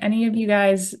 could any of you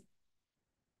guys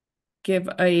give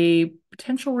a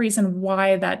potential reason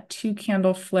why that two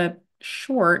candle flip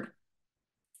short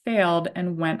failed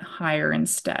and went higher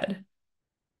instead?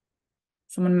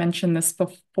 Someone mentioned this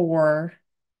before.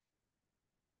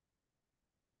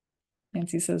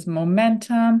 Nancy says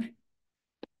momentum.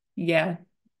 Yeah,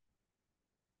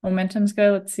 momentum's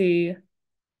good. Let's see.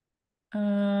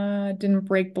 Didn't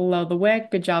break below the wick.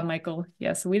 Good job, Michael.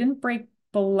 Yeah, so we didn't break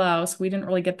below, so we didn't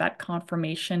really get that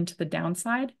confirmation to the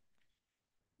downside.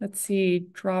 Let's see,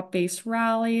 drop base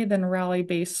rally, then rally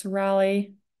base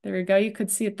rally. There you go. You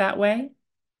could see it that way.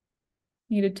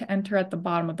 Needed to enter at the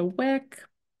bottom of the wick,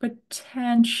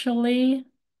 potentially.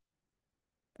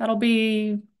 That'll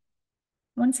be,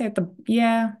 I wouldn't say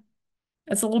yeah,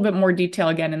 it's a little bit more detail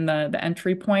again in the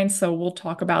entry points. So we'll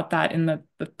talk about that in the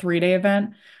 3-day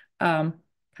event.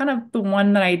 Kind of the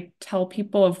one that I tell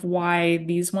people of why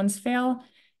these ones fail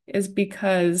is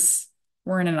because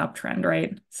we're in an uptrend,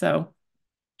 right? So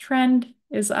trend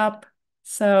is up.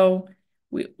 So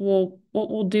what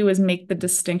we'll do is make the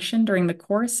distinction during the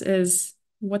course is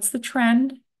what's the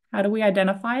trend? How do we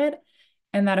identify it?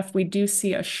 And that if we do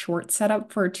see a short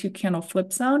setup for a 2-candle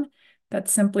flip zone, that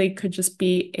simply could just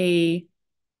be a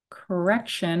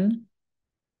correction,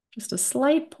 just a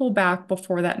slight pullback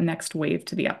before that next wave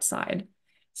to the upside.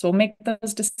 So we'll make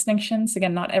those distinctions.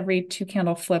 Again, not every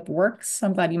 2-candle flip works.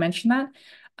 I'm glad you mentioned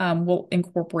that. We'll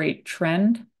incorporate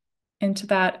trend into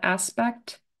that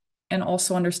aspect and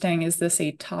also understanding, is this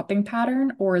a topping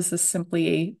pattern or is this simply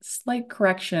a slight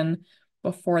correction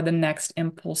before the next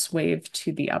impulse wave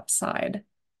to the upside?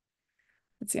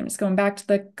 Let's see, I'm just going back to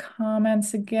the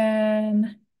comments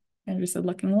again. Andrew said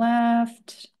looking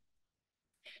left.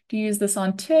 Do you use this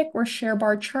on tick or share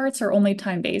bar charts or only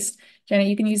time-based? Janet,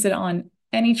 you can use it on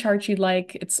any chart you'd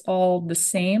like. It's all the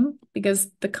same because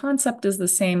the concept is the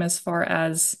same as far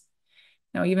as,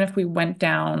 even if we went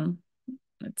down,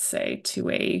 let's say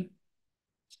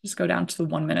just go down to the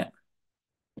 1 minute.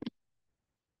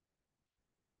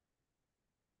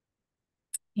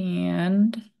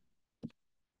 And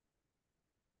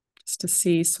just to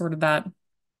see sort of that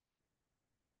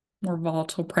more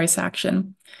volatile price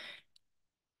action.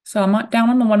 So I'm down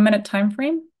on the 1 minute time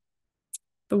frame.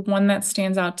 The one that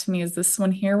stands out to me is this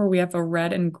one here where we have a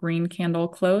red and green candle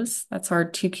close. That's our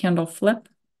 2-candle flip.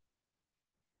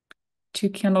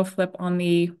 2-candle flip on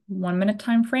the 1 minute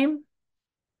time frame.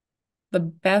 The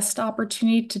best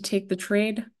opportunity to take the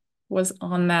trade was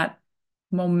on that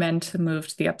momentum move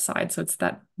to the upside. So it's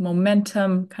that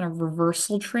momentum kind of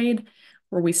reversal trade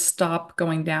where we stop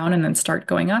going down and then start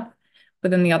going up.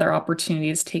 But then the other opportunity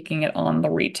is taking it on the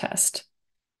retest.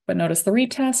 But notice the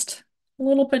retest, a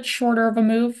little bit shorter of a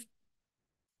move,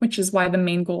 which is why the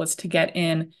main goal is to get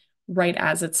in right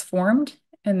as it's formed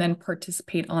and then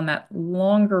participate on that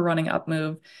longer running up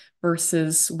move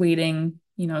versus waiting.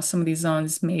 Some of these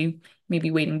zones may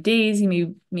be waiting days,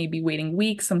 you may be waiting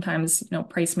weeks. Sometimes,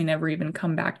 price may never even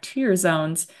come back to your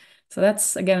zones. So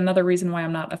that's, again, another reason why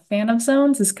I'm not a fan of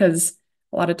zones, is because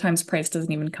a lot of times price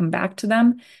doesn't even come back to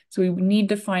them. So we need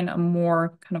to find a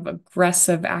more kind of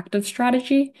aggressive active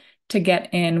strategy to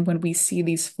get in when we see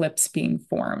these flips being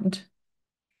formed.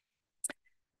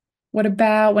 What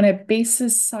about when it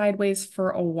bases sideways for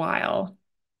a while?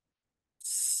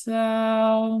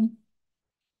 So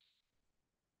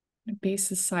it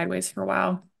bases sideways for a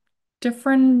while.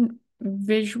 Different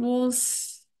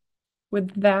visuals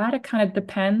with that, it kind of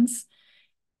depends.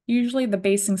 Usually the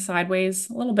basing sideways,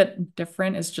 a little bit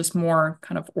different, is just more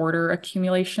kind of order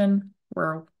accumulation,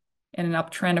 where in an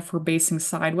uptrend, if we're basing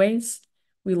sideways,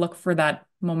 we look for that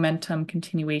momentum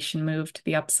continuation move to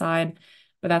the upside.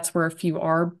 But that's where if you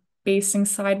are basing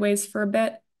sideways for a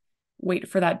bit, wait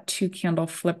for that 2-candle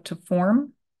flip to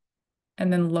form,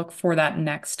 and then look for that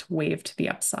next wave to the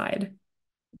upside.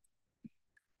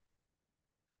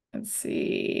 Let's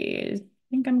see, I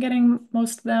think I'm getting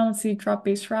most of them. Let's see, drop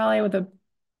base rally with a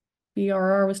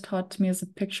BRR was taught to me as a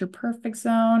picture perfect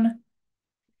zone.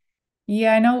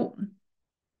 Yeah, I know.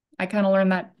 I kind of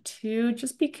learned that too.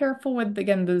 Just be careful with,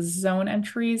 again, the zone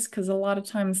entries, because a lot of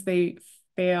times they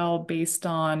fail based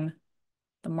on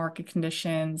the market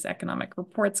conditions, economic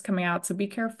reports coming out. So be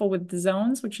careful with the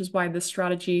zones, which is why this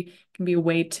strategy can be a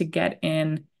way to get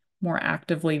in more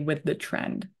actively with the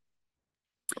trend.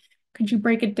 Could you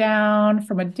break it down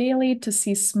from a daily to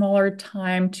see smaller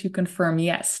time to confirm?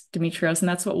 Yes, Dimitrios, and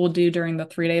that's what we'll do during the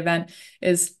 3-day event.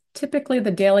 Is typically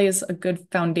the daily is a good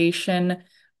foundation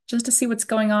just to see what's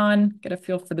going on, get a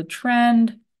feel for the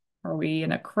trend. Are we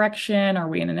in a correction? Are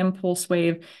we in an impulse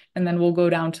wave? And then we'll go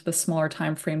down to the smaller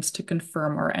time frames to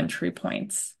confirm our entry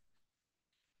points.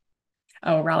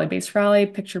 Oh, rally-based rally,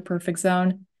 picture perfect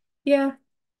zone. Yeah,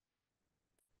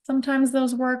 sometimes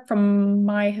those work from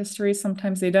my history,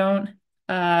 sometimes they don't.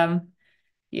 Yeah,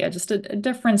 just a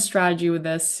different strategy with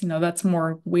this. That's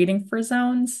more waiting for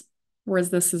zones, whereas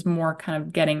this is more kind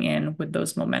of getting in with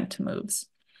those momentum moves.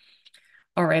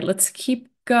 All right, let's keep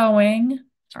going.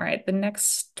 All right, the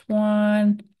next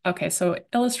one. Okay, so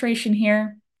illustration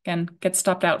here. Again, get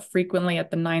stopped out frequently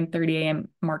at the 9:30 a.m.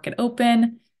 market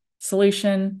open.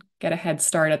 Solution, get a head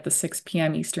start at the 6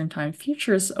 p.m. Eastern Time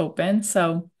futures open.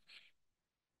 So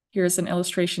here's an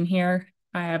illustration here.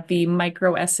 I have the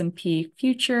micro S&P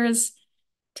futures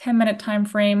 10-minute time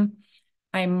frame.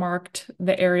 I marked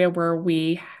the area where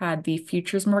we had the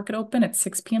futures market open at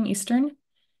 6 p.m. Eastern.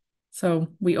 So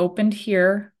we opened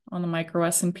here on the micro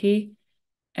S&P,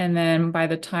 and then by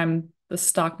the time the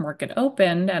stock market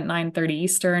opened at 9:30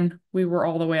 Eastern, we were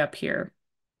all the way up here.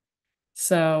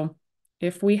 So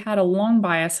if we had a long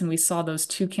bias and we saw those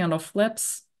two candle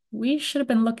flips, we should have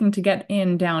been looking to get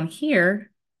in down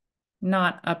here,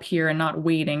 not up here and not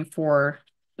waiting for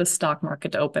the stock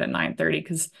market to open at 9:30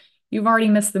 because you've already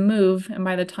missed the move. And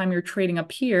by the time you're trading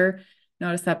up here,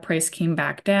 notice that price came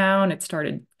back down. It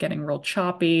started getting real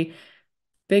choppy.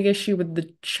 Big issue with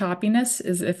the choppiness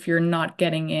is if you're not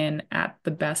getting in at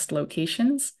the best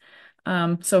locations.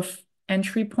 So if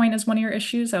entry point is one of your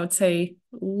issues, I would say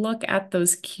look at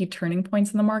those key turning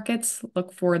points in the markets.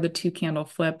 Look for the two candle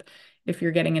flip. If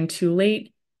you're getting in too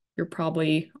late, you're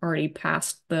probably already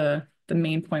past the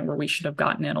main point where we should have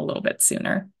gotten in a little bit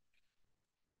sooner.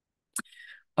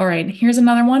 All right, here's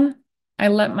another one. I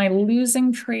let my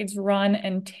losing trades run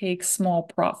and take small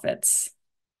profits.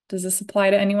 Does this apply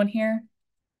to anyone here?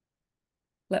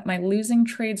 Let my losing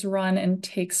trades run and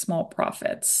take small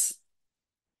profits.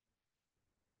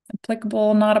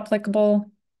 Applicable, not applicable?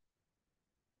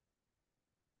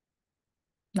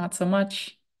 Not so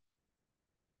much.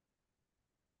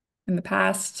 In the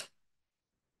past,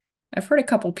 I've heard a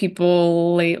couple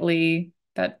people lately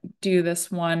that do this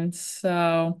one,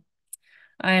 so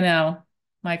I know,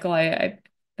 Michael, that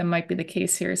might be the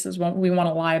case here. Says we want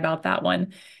to lie about that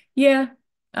one. Yeah,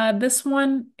 this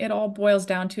one, it all boils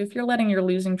down to if you're letting your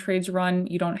losing trades run,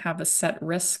 you don't have a set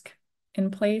risk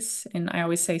in place. And I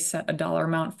always say set a dollar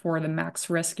amount for the max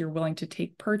risk you're willing to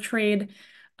take per trade.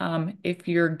 If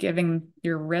you're giving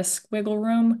your risk wiggle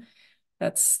room,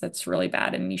 that's really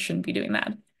bad, and you shouldn't be doing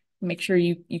that. Make sure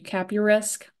you cap your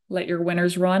risk, let your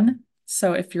winners run.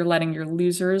 So if you're letting your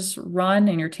losers run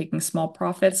and you're taking small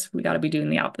profits, we got to be doing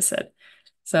the opposite.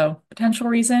 So potential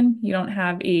reason, you don't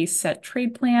have a set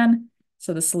trade plan.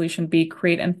 So the solution would be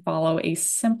create and follow a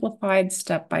simplified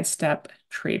step-by-step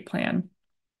trade plan.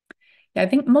 Yeah, I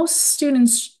think most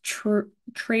students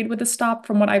trade with a stop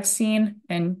from what I've seen,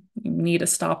 and you need a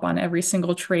stop on every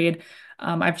single trade.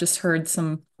 I've just heard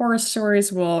some horror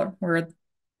stories where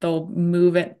they'll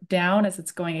move it down as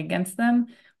it's going against them,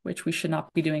 which we should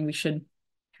not be doing.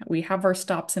 We have our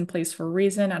stops in place for a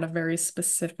reason at a very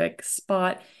specific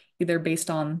spot, either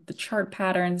based on the chart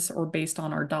patterns or based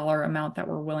on our dollar amount that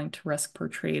we're willing to risk per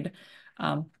trade.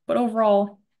 But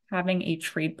overall, having a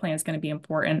trade plan is going to be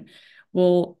important.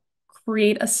 We'll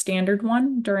create a standard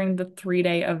one during the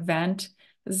 3-day event.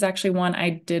 This is actually one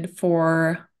I did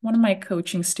for one of my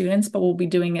coaching students, but we'll be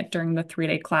doing it during the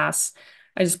 3-day class.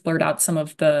 I just blurred out some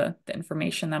of the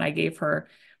information that I gave her.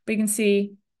 But you can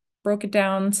see, broke it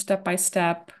down step by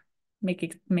step, make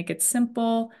it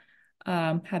simple.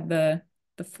 Had the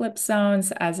flip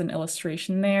zones as an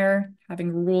illustration there,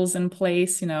 having rules in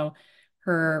place.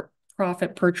 Her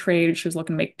profit per trade, she was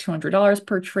looking to make $200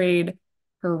 per trade.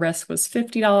 Her risk was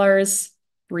 $50,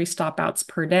 3 stop outs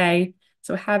per day.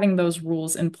 So having those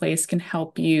rules in place can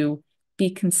help you be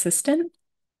consistent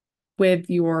with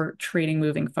your trading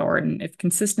moving forward. And if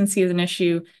consistency is an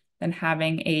issue, then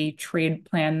having a trade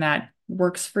plan that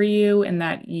works for you and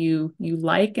that you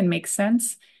like and makes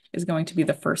sense is going to be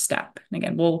the first step. And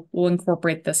again, we'll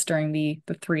incorporate this during the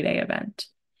 3-day event.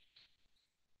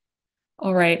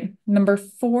 All right, number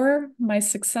 4, my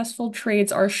successful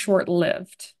trades are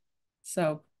short-lived.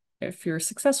 So if your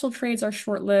successful trades are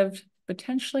short-lived,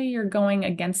 potentially you're going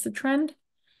against the trend.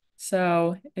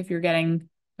 So if you're getting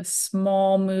a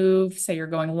small move, say you're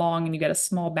going long and you get a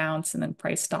small bounce and then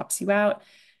price stops you out,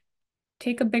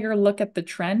 take a bigger look at the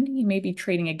trend. You may be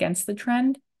trading against the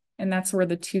trend, and that's where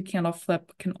the 2 candle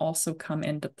flip can also come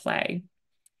into play.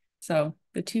 So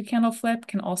the 2 candle flip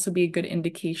can also be a good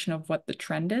indication of what the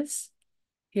trend is.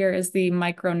 Here is the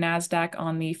micro NASDAQ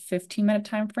on the 15-minute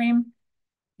time frame.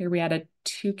 Here we had a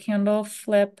 2 candle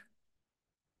flip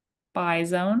buy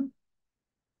zone.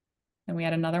 And we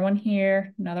had another one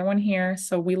here, another one here.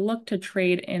 So we look to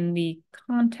trade in the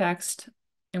context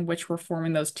in which we're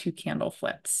forming those 2 candle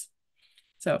flips.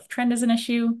 So if trend is an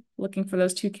issue, looking for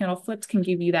those 2 candle flips can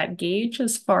give you that gauge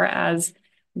as far as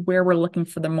where we're looking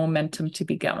for the momentum to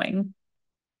be going.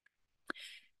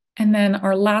 And then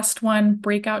our last one,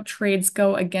 breakout trades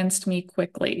go against me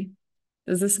quickly.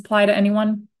 Does this apply to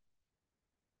anyone?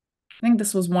 I think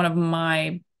this was one of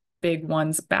my big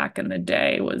ones back in the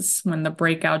day, was when the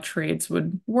breakout trades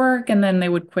would work and then they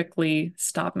would quickly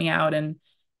stop me out and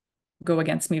go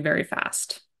against me very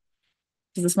fast.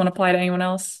 Does this one apply to anyone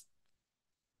else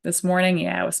this morning?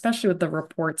 Yeah, especially with the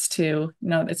reports too.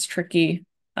 It's tricky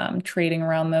trading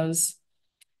around those.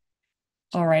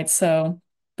 All right, so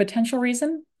potential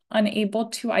reason, unable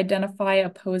to identify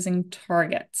opposing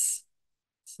targets.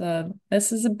 So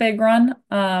this is a big one.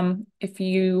 If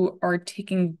you are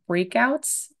taking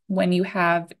breakouts when you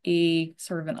have a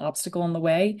sort of an obstacle in the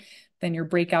way, then your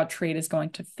breakout trade is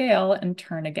going to fail and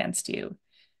turn against you.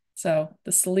 So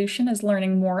the solution is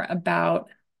learning more about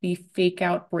the fake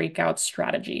out breakout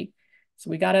strategy. So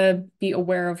we got to be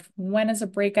aware of when is a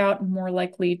breakout more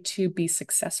likely to be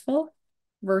successful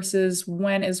versus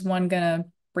when is one going to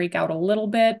break out a little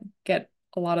bit, get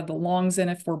a lot of the longs in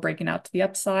if we're breaking out to the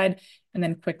upside, and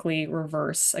then quickly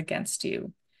reverse against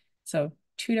you. So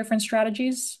two different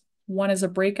strategies. One is a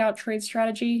breakout trade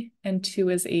strategy, and two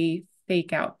is a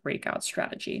fake out breakout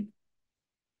strategy.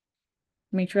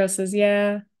 Metro says,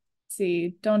 yeah.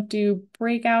 See, don't do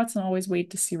breakouts and always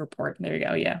wait to see report. There you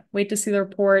go. Yeah. Wait to see the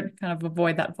report, kind of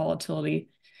avoid that volatility.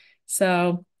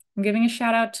 So I'm giving a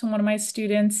shout out to one of my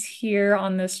students here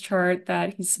on this chart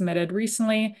that he submitted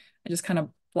recently. I just kind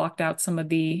of blocked out some of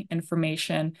the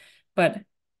information, but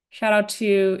shout out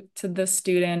to this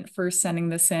student for sending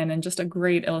this in, and just a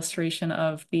great illustration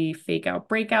of the fake out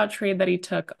breakout trade that he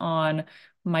took on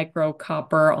micro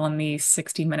copper on the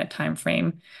 60-minute time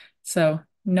frame. So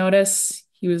notice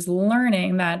he was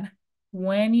learning that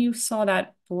when you saw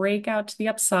that breakout to the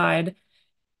upside,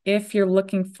 if you're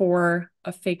looking for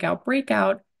a fake out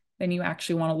breakout, then you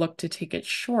actually want to look to take it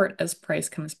short as price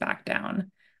comes back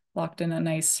down. Locked in a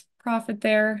nice profit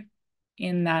there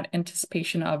in that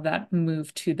anticipation of that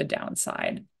move to the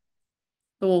downside.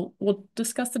 So we'll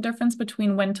discuss the difference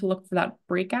between when to look for that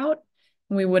breakout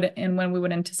and when we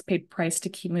would anticipate price to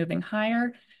keep moving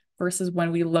higher versus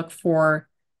when we look for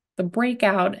the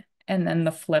breakout and then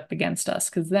the flip against us,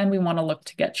 because then we want to look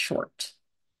to get short.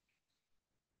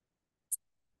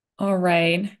 All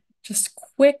right, just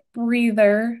quick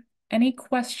breather. Any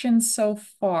questions so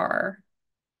far?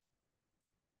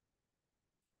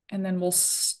 And then we'll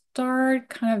start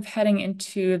kind of heading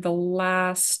into the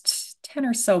last 10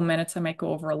 or so minutes. I might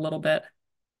go over a little bit. Of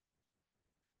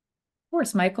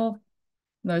course, Michael.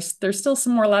 There's still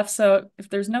some more left. So if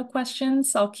there's no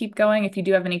questions, I'll keep going. If you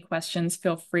do have any questions,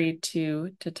 feel free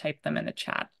to type them in the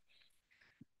chat.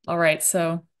 All right,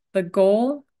 so the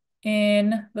goal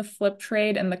in the flip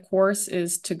trade and the course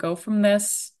is to go from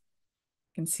this.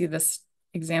 You can see this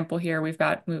example here. We've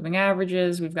got moving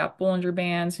averages, we've got Bollinger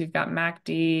Bands, we've got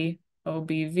MACD,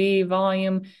 OBV,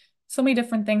 volume, so many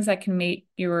different things that can make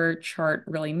your chart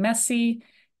really messy.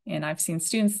 And I've seen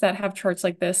students that have charts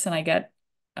like this, and I get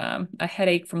a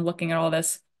headache from looking at all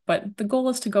this. But the goal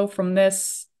is to go from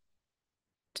this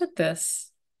to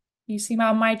this. You see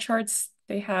how my charts,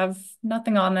 they have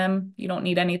nothing on them. You don't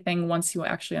need anything once you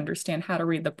actually understand how to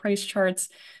read the price charts.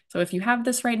 So if you have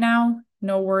this right now,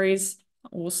 no worries.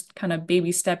 We'll kind of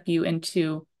baby step you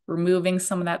into removing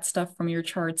some of that stuff from your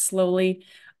chart slowly,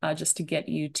 just to get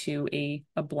you to a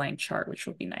blank chart, which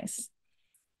will be nice.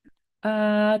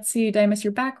 Let's see, did I miss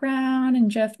your background?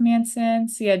 And Jeff Manson.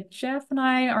 So yeah, Jeff and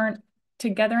I aren't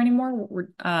together anymore.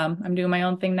 I'm doing my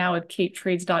own thing now with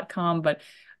katetrades.com, but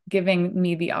giving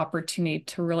me the opportunity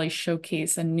to really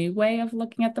showcase a new way of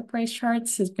looking at the price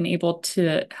charts has been able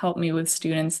to help me with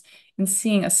students in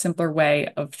seeing a simpler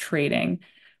way of trading.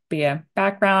 But yeah,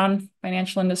 background,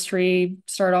 financial industry,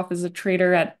 started off as a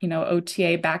trader at,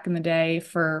 OTA back in the day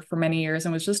for many years,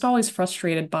 and was just always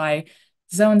frustrated by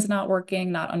zones not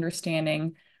working, not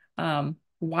understanding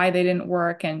why they didn't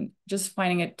work, and just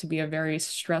finding it to be a very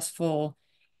stressful,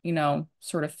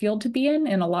 sort of field to be in.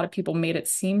 And a lot of people made it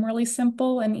seem really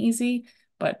simple and easy,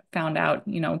 but found out,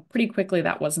 pretty quickly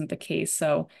that wasn't the case.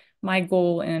 So my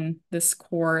goal in this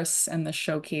course and the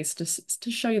showcase is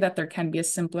to show you that there can be a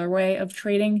simpler way of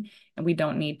trading, and we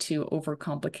don't need to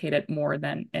overcomplicate it more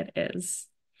than it is.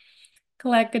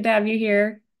 Colette, good to have you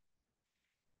here.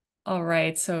 All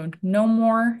right, so no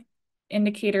more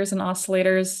indicators and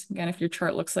oscillators. Again, if your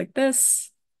chart looks like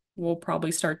this, we'll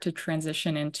probably start to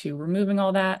transition into removing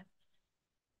all that.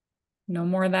 No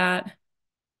more of that.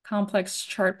 Complex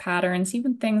chart patterns,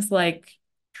 even things like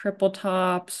triple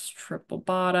tops, triple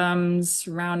bottoms,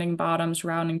 rounding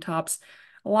tops.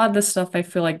 A lot of this stuff I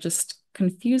feel like just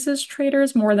confuses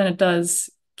traders more than it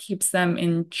does keeps them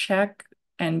in check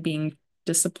and being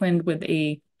disciplined with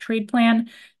a trade plan.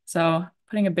 So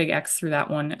putting a big X through that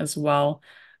one as well.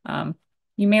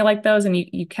 You may like those and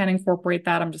you can incorporate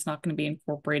that. I'm just not going to be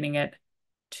incorporating it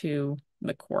to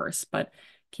the course, but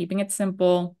keeping it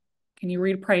simple. Can you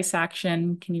read price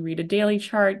action? Can you read a daily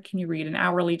chart? Can you read an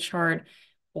hourly chart?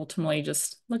 ultimately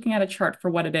just looking at a chart for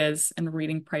what it is and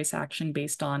reading price action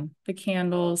based on the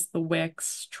candles, the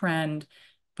wicks, trend,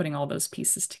 putting all those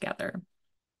pieces together.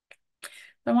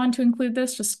 I wanted to include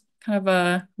this, just kind of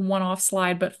a one-off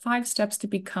slide, but 5 steps to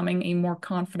becoming a more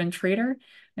confident trader.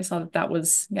 I saw that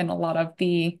was, again, a lot of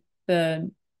the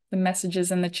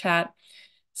messages in the chat.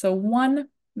 So 1,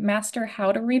 master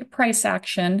how to read price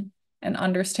action and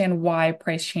understand why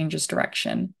price changes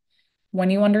direction. When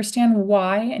you understand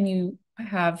why and you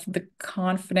have the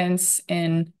confidence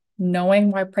in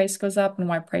knowing why price goes up and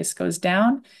why price goes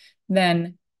down,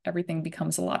 then everything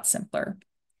becomes a lot simpler.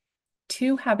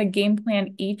 2, have a game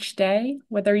plan each day,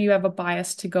 whether you have a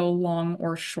bias to go long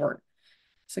or short.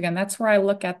 So again, that's where I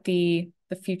look at the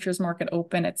futures market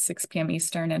open at 6 p.m.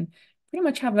 Eastern and pretty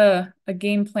much have a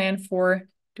game plan for,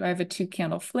 do I have a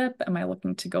 2-candle flip? Am I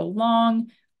looking to go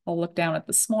long? I'll look down at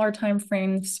the smaller time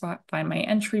frames, find my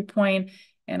entry point,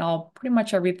 and I'll pretty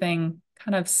much everything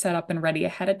kind of set up and ready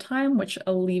ahead of time, which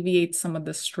alleviates some of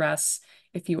the stress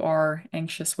if you are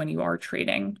anxious when you are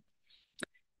trading.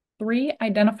 3,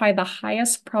 identify the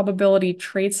highest probability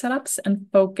trade setups and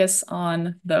focus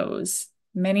on those.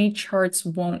 Many charts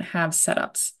won't have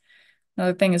setups.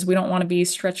 Another thing is we don't want to be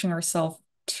stretching ourselves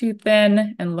too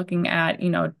thin and looking at,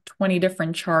 20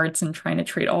 different charts and trying to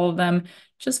trade all of them.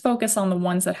 Just focus on the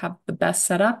ones that have the best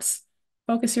setups.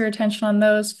 Focus your attention on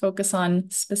those, focus on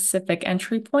specific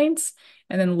entry points,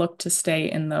 and then look to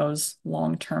stay in those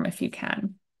long term if you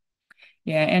can.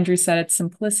 Yeah, Andrew said it,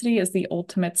 simplicity is the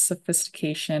ultimate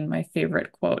sophistication, my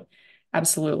favorite quote.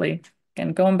 Absolutely.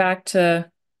 Again, going back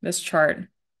to this chart,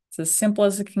 it's as simple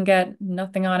as it can get,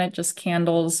 nothing on it, just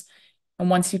candles. And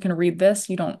once you can read this,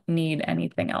 you don't need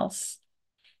anything else.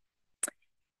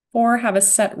 4, have a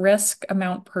set risk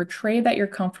amount per trade that you're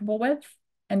comfortable with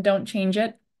and don't change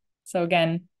it. So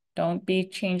again, don't be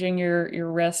changing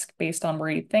your risk based on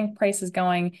where you think price is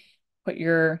going. Put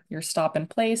your stop in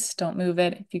place, don't move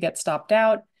it. If you get stopped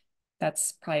out,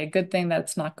 that's probably a good thing that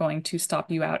it's not going to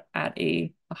stop you out at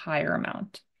a higher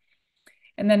amount.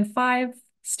 And then 5,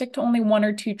 stick to only 1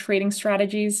 or 2 trading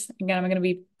strategies. Again, I'm going to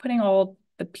be putting all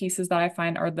the pieces that I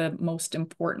find are the most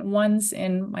important ones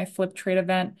in my flip trade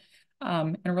event,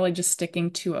 and really just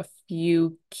sticking to a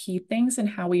few key things in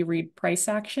how we read price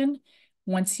action.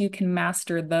 Once you can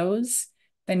master those,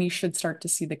 then you should start to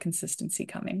see the consistency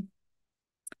coming.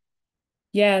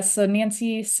 Yeah, so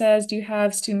Nancy says, do you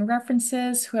have student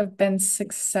references who have been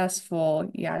successful?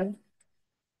 Yeah, there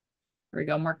we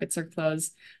go, markets are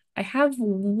closed. I have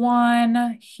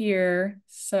one here.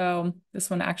 So this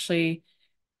one actually,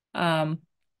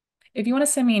 if you want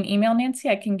to send me an email, Nancy,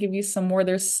 I can give you some more.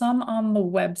 There's some on the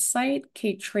website,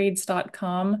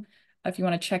 katetrades.com. If you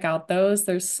want to check out those,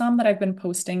 there's some that I've been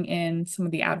posting in some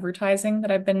of the advertising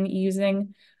that I've been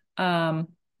using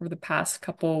over the past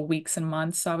couple weeks and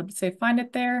months. So I would say find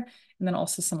it there, and then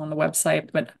also some on the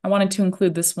website. But I wanted to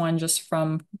include this one just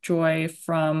from Joy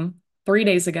from 3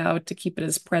 days ago to keep it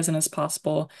as present as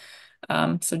possible.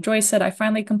 So Joy said, I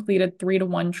finally completed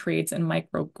 3-to-1 trades in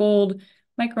micro gold,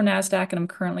 micro NASDAQ, and I'm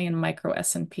currently in micro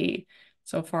S&P.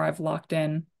 So far, I've locked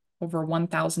in over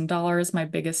 $1,000, my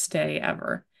biggest day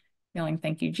ever. Feeling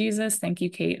thank you, Jesus. Thank you,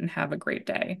 Kate, and have a great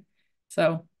day.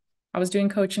 So I was doing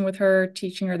coaching with her,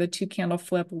 teaching her the 2-candle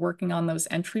flip, working on those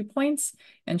entry points,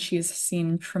 and she's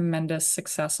seen tremendous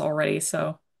success already.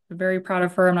 So I'm very proud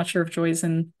of her. I'm not sure if Joy's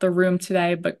in the room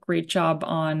today, but great job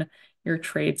on your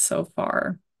trade so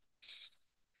far.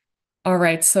 All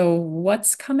right, so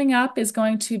what's coming up is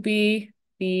going to be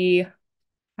the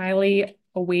highly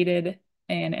awaited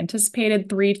and anticipated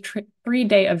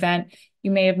three-day event.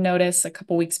 You may have noticed a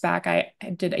couple weeks back, I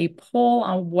did a poll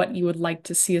on what you would like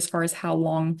to see as far as how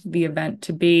long the event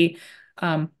to be.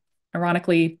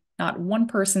 Ironically, not one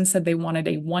person said they wanted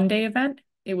a 1-day event.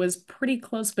 It was pretty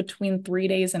close between 3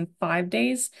 days and 5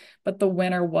 days, but the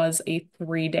winner was a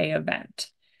 3-day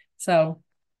event. So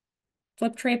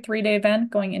Flip Trade 3-day event,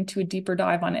 going into a deeper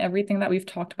dive on everything that we've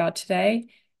talked about today.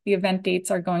 The event dates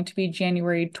are going to be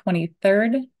January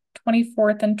 23rd,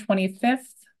 24th, and 25th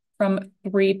from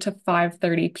 3 to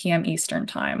 5:30 p.m. Eastern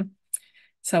Time.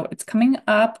 So it's coming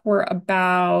up. We're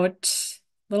about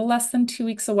a little less than 2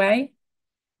 weeks away.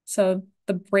 So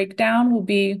the breakdown will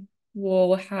be,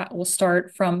 we'll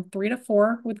start from 3 to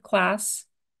 4 with class,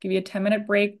 give you a 10-minute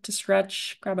break to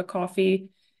stretch, grab a coffee,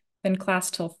 then class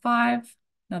till 5,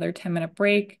 another 10-minute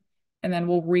break, and then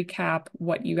we'll recap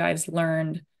what you guys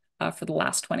learned for the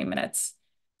last 20 minutes.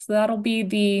 So that'll be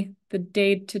the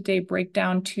day-to-day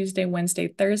breakdown, Tuesday, Wednesday,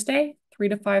 Thursday, 3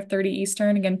 to 5:30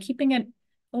 Eastern. Again, keeping it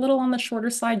a little on the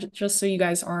shorter side, just so you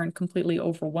guys aren't completely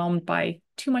overwhelmed by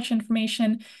too much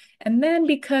information. And then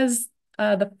because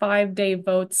The 5-day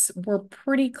votes were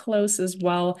pretty close as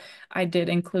well. I did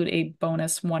include a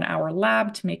bonus 1-hour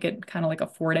lab to make it kind of like a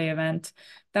 4-day event.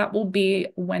 That will be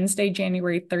Wednesday,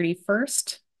 January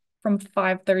 31st from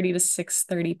 5:30 to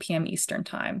 6:30 p.m. Eastern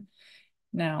Time.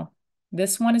 Now,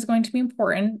 this one is going to be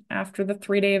important. After the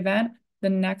 3-day event, the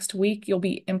next week, you'll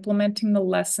be implementing the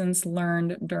lessons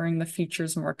learned during the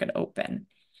Futures Market Open.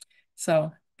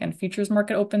 So again, Futures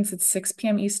Market opens at 6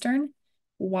 p.m. Eastern.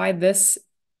 Why this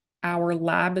hour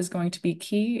lab is going to be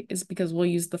key is because we'll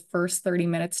use the first 30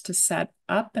 minutes to set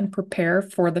up and prepare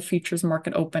for the Futures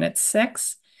Market Open at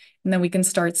 6. And then we can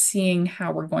start seeing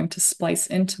how we're going to splice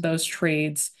into those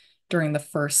trades during the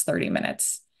first 30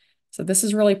 minutes. So this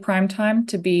is really prime time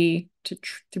to be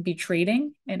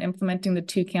trading and implementing the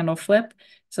 2-candle flip.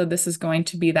 So this is going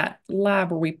to be that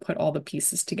lab where we put all the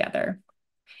pieces together.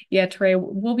 Yeah, Trey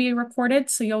will be recorded,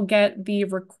 so you'll get the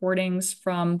recordings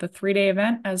from the 3-day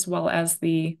event as well as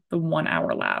the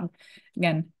 1-hour lab.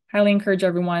 Again, highly encourage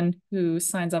everyone who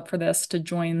signs up for this to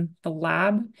join the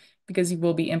lab because you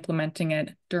will be implementing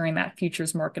it during that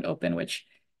Futures Market Open, which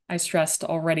I stressed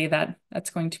already that that's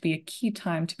going to be a key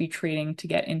time to be trading to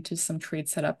get into some trade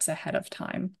setups ahead of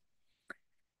time.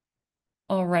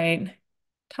 All right,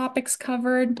 topics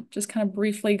covered. Just kind of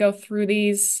briefly go through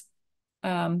these.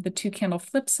 The 2-candle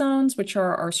flip zones, which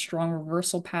are our strong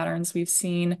reversal patterns. We've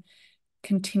seen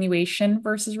continuation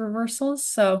versus reversals.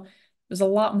 So there's a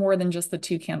lot more than just the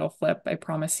 2-candle flip, I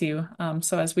promise you.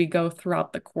 So as we go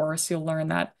throughout the course, you'll learn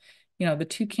that, the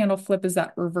 2-candle flip is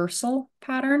that reversal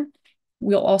pattern.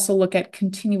 We'll also look at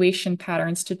continuation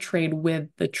patterns to trade with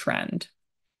the trend.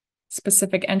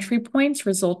 Specific entry points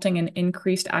resulting in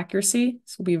increased accuracy.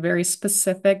 This will be very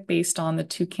specific based on the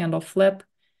 2-candle flip.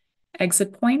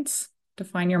 Exit points.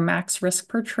 Define your max risk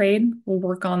per trade. We'll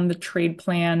work on the trade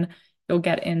plan you'll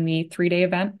get in the 3-day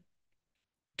event.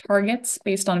 Targets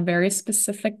based on very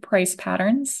specific price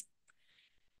patterns.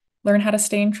 Learn how to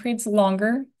stay in trades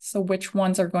longer. So which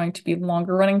ones are going to be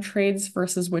longer running trades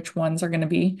versus which ones are going to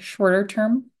be shorter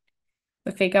term.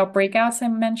 The fake out breakouts I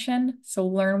mentioned. So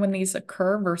learn when these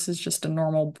occur versus just a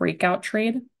normal breakout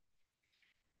trade.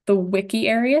 The wiki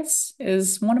areas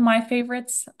is one of my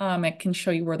favorites. It can show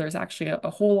you where there's actually a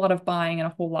whole lot of buying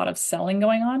and a whole lot of selling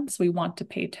going on. So we want to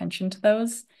pay attention to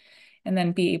those and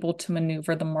then be able to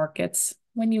maneuver the markets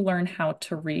when you learn how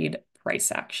to read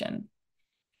price action.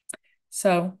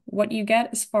 So what you get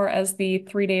as far as the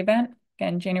 3-day event,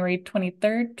 again, January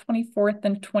 23rd, 24th,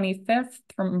 and 25th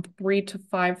from 3 to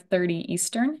 5:30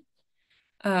 Eastern.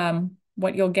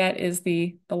 What you'll get is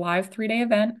the live 3-day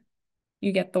event.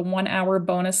 You get the 1-hour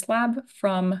bonus lab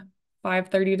from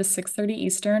 5:30 to 6:30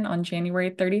 Eastern on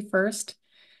January 31st.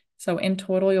 So in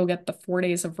total, you'll get the 4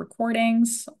 days of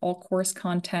recordings, all course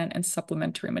content, and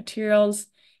supplementary materials.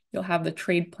 You'll have the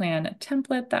trade plan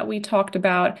template that we talked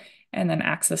about, and then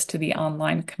access to the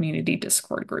online community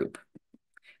Discord group.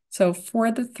 So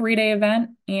for the 3-day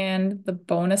event and the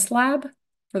bonus lab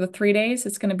for the 3 days,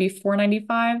 it's going to be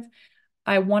 $495.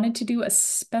 I wanted to do a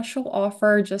special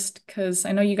offer just because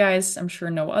I know you guys, I'm sure,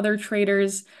 know other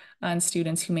traders and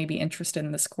students who may be interested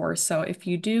in this course. So if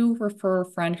you do refer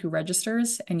a friend who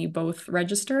registers and you both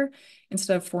register,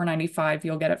 instead of $495,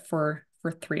 you'll get it for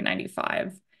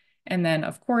 $395. And then,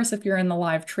 of course, if you're in the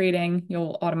live trading,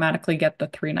 you'll automatically get the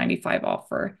 $395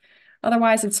 offer.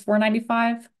 Otherwise, it's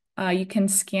 $495. You can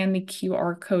scan the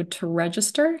QR code to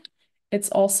register. It's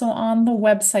also on the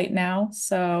website now.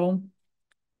 So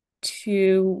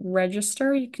to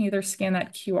register, you can either scan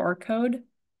that QR code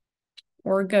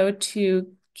or go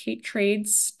to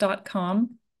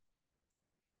kaittrades.com,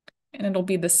 and it'll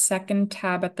be the second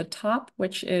tab at the top,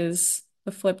 which is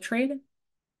the flip trade.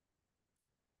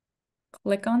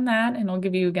 Click on that, and it'll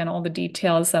give you, again, all the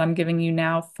details that I'm giving you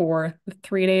now for the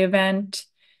 3-day event.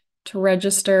 To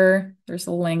register, there's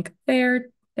a link there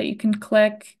that you can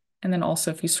click. And then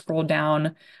also if you scroll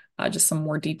down, just some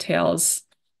more details.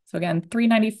 So again,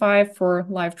 $395 for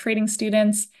live trading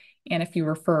students. And if you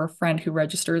refer a friend who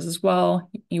registers as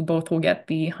well, you both will get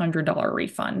the $100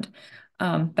 refund.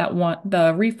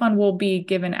 The refund will be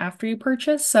given after you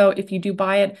purchase. So if you do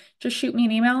buy it, just shoot me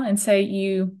an email and say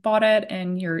you bought it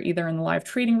and you're either in the live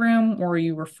trading room or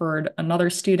you referred another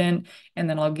student, and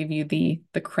then I'll give you the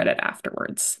credit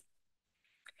afterwards.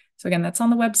 So again, that's on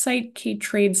the website,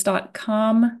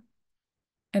 kaittrades.com,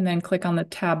 and then click on the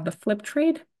tab, the flip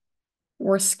trade,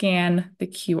 or scan the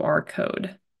QR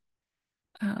code.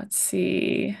 Let's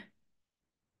see.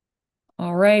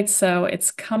 All right, so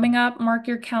it's coming up. Mark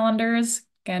your calendars.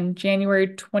 Again, January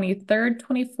 23rd,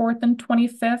 24th, and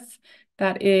 25th.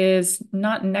 That is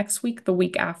not next week, the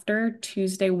week after,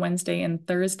 Tuesday, Wednesday, and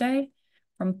Thursday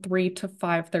from 3 to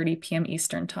 5:30 p.m.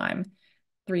 Eastern Time.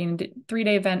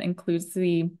 Three-day event includes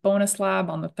the bonus lab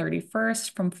on the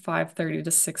 31st from 5:30 to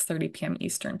 6:30 p.m.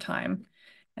 Eastern time.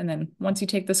 And then once you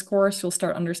take this course, you'll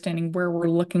start understanding where we're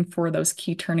looking for those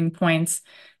key turning points.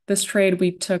 This trade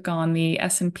we took on the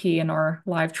S&P in our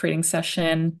live trading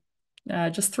session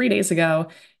just 3 days ago,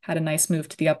 had a nice move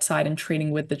to the upside and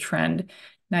trading with the trend.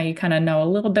 Now you kind of know a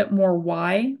little bit more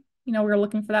why, we were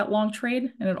looking for that long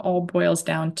trade, and it all boils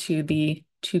down to the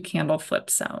 2 candle flip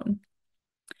zone.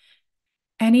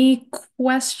 Any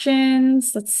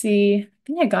questions? Let's see. I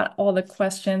think I got all the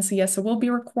questions. So yes, it will be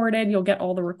recorded. You'll get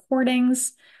all the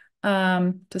recordings.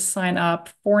 To sign up,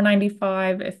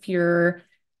 $4.95 if you're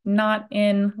not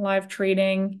in live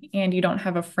trading and you don't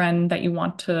have a friend that you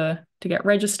want to get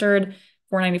registered.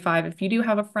 $4.95 if you do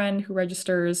have a friend who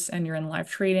registers and you're in live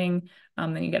trading,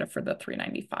 then you get it for the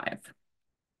 $3.95.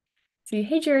 See,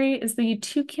 hey Jerry, is the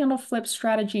 2 candle flip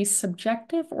strategy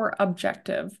subjective or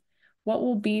objective? What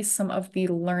will be some of the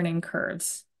learning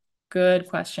curves? Good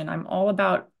question. I'm all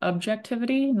about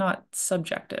objectivity, not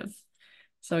subjective.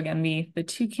 So again, the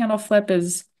 2 candle flip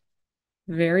is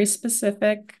very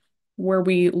specific. Where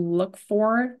we look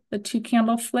for the 2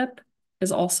 candle flip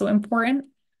is also important.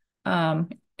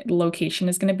 Location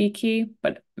is going to be key,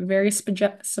 but very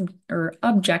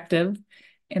objective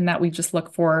in that we just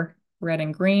look for red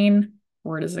and green.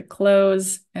 Where does it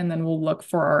close? And then we'll look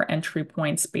for our entry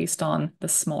points based on the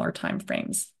smaller time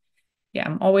frames.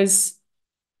 Yeah,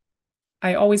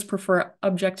 I always prefer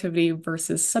objectivity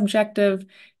versus subjective,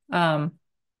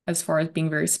 as far as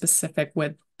being very specific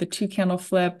with the 2 candle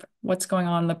flip, what's going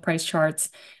on in the price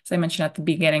charts. As I mentioned at the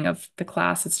beginning of the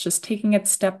class, it's just taking it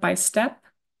step by step,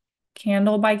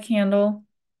 candle by candle,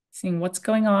 seeing what's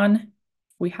going on.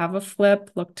 If we have a flip,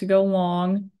 look to go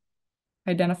long,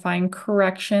 identifying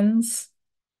corrections,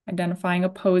 identifying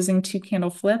opposing 2 candle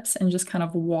flips, and just kind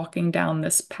of walking down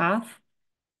this path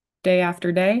day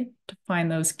after day to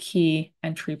find those key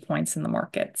entry points in the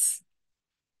markets.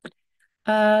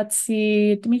 Let's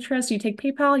see, Demetrius, do you take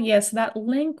PayPal? Yes, that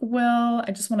link will,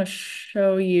 I just want to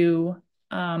show you.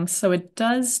 So it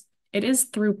is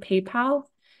through PayPal,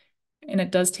 and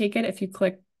it does take it if you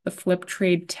click the Flip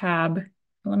Trade tab.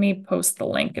 Let me post the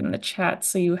link in the chat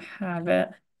so you have it.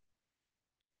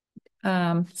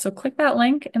 So click that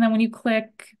link, and then when you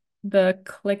click the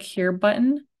click here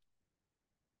button,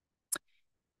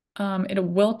 it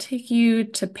will take you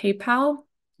to PayPal.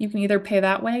 You can either pay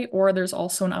that way, or there's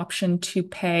also an option to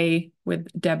pay with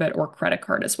debit or credit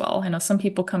card as well. I know some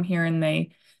people come here and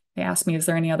they ask me, is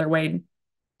there any other way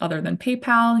other than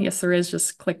PayPal? Yes, there is.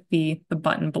 Just click the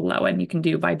button below it, and you can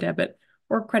do by debit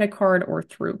or credit card or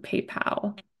through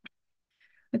PayPal.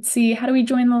 Let's see, how do we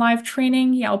join the live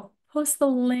training? Yeah, I'll post the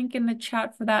link in the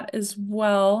chat for that as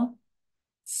well.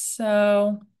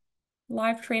 So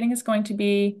live trading is going to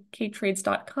be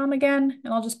katetrades.com again,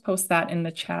 and I'll just post that in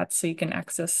the chat so you can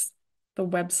access the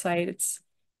website. It's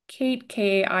Kait,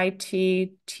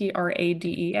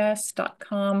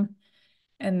 KAITTRADES.com.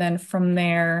 And then from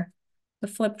there, the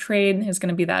flip trade is going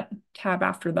to be that tab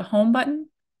after the home button.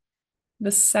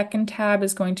 The second tab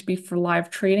is going to be for live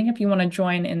trading. If you want to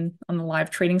join in on the live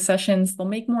trading sessions, they'll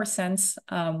make more sense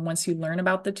once you learn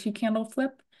about the 2 candle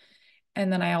flip.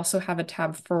 And then I also have a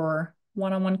tab for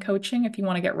one-on-one coaching if you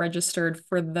want to get registered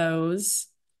for those.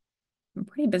 I'm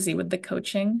pretty busy with the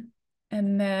coaching.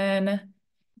 And then if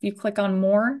you click on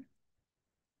more,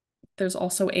 there's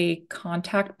also a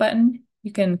contact button.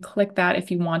 You can click that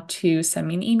if you want to send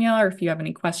me an email or if you have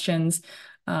any questions.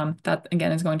 That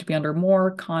again is going to be under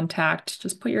more contact.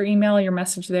 Just put your email, your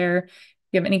message there. If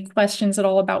you have any questions at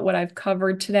all about what I've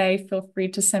covered today, feel free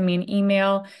to send me an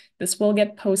email. This will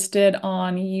get posted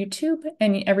on YouTube,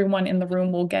 and everyone in the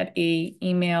room will get an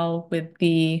email with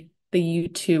the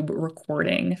YouTube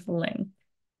recording link.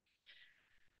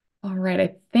 All right,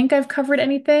 I think I've covered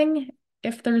everything.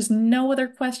 If there's no other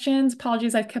questions,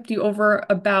 apologies, I've kept you over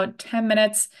about 10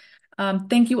 minutes.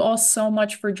 Thank you all so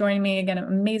much for joining me. Again, an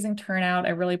amazing turnout.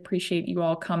 I really appreciate you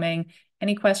all coming.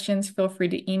 Any questions, feel free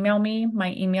to email me.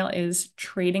 My email is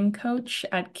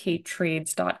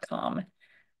tradingcoach@katetrades.com.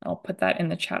 I'll put that in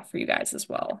the chat for you guys as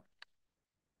well.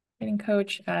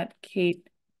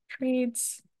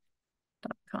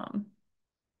 tradingcoach@katetrades.com.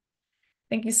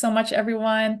 Thank you so much,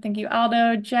 everyone. Thank you,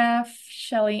 Aldo, Jeff,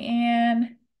 Shelly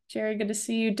Ann, Jerry, good to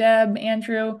see you, Deb,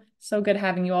 Andrew. So good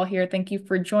having you all here. Thank you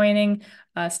for joining.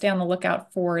 Stay on the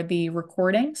lookout for the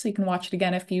recording so you can watch it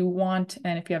again if you want.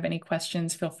 And if you have any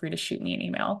questions, feel free to shoot me an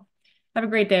email. Have a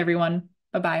great day, everyone.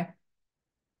 Bye-bye.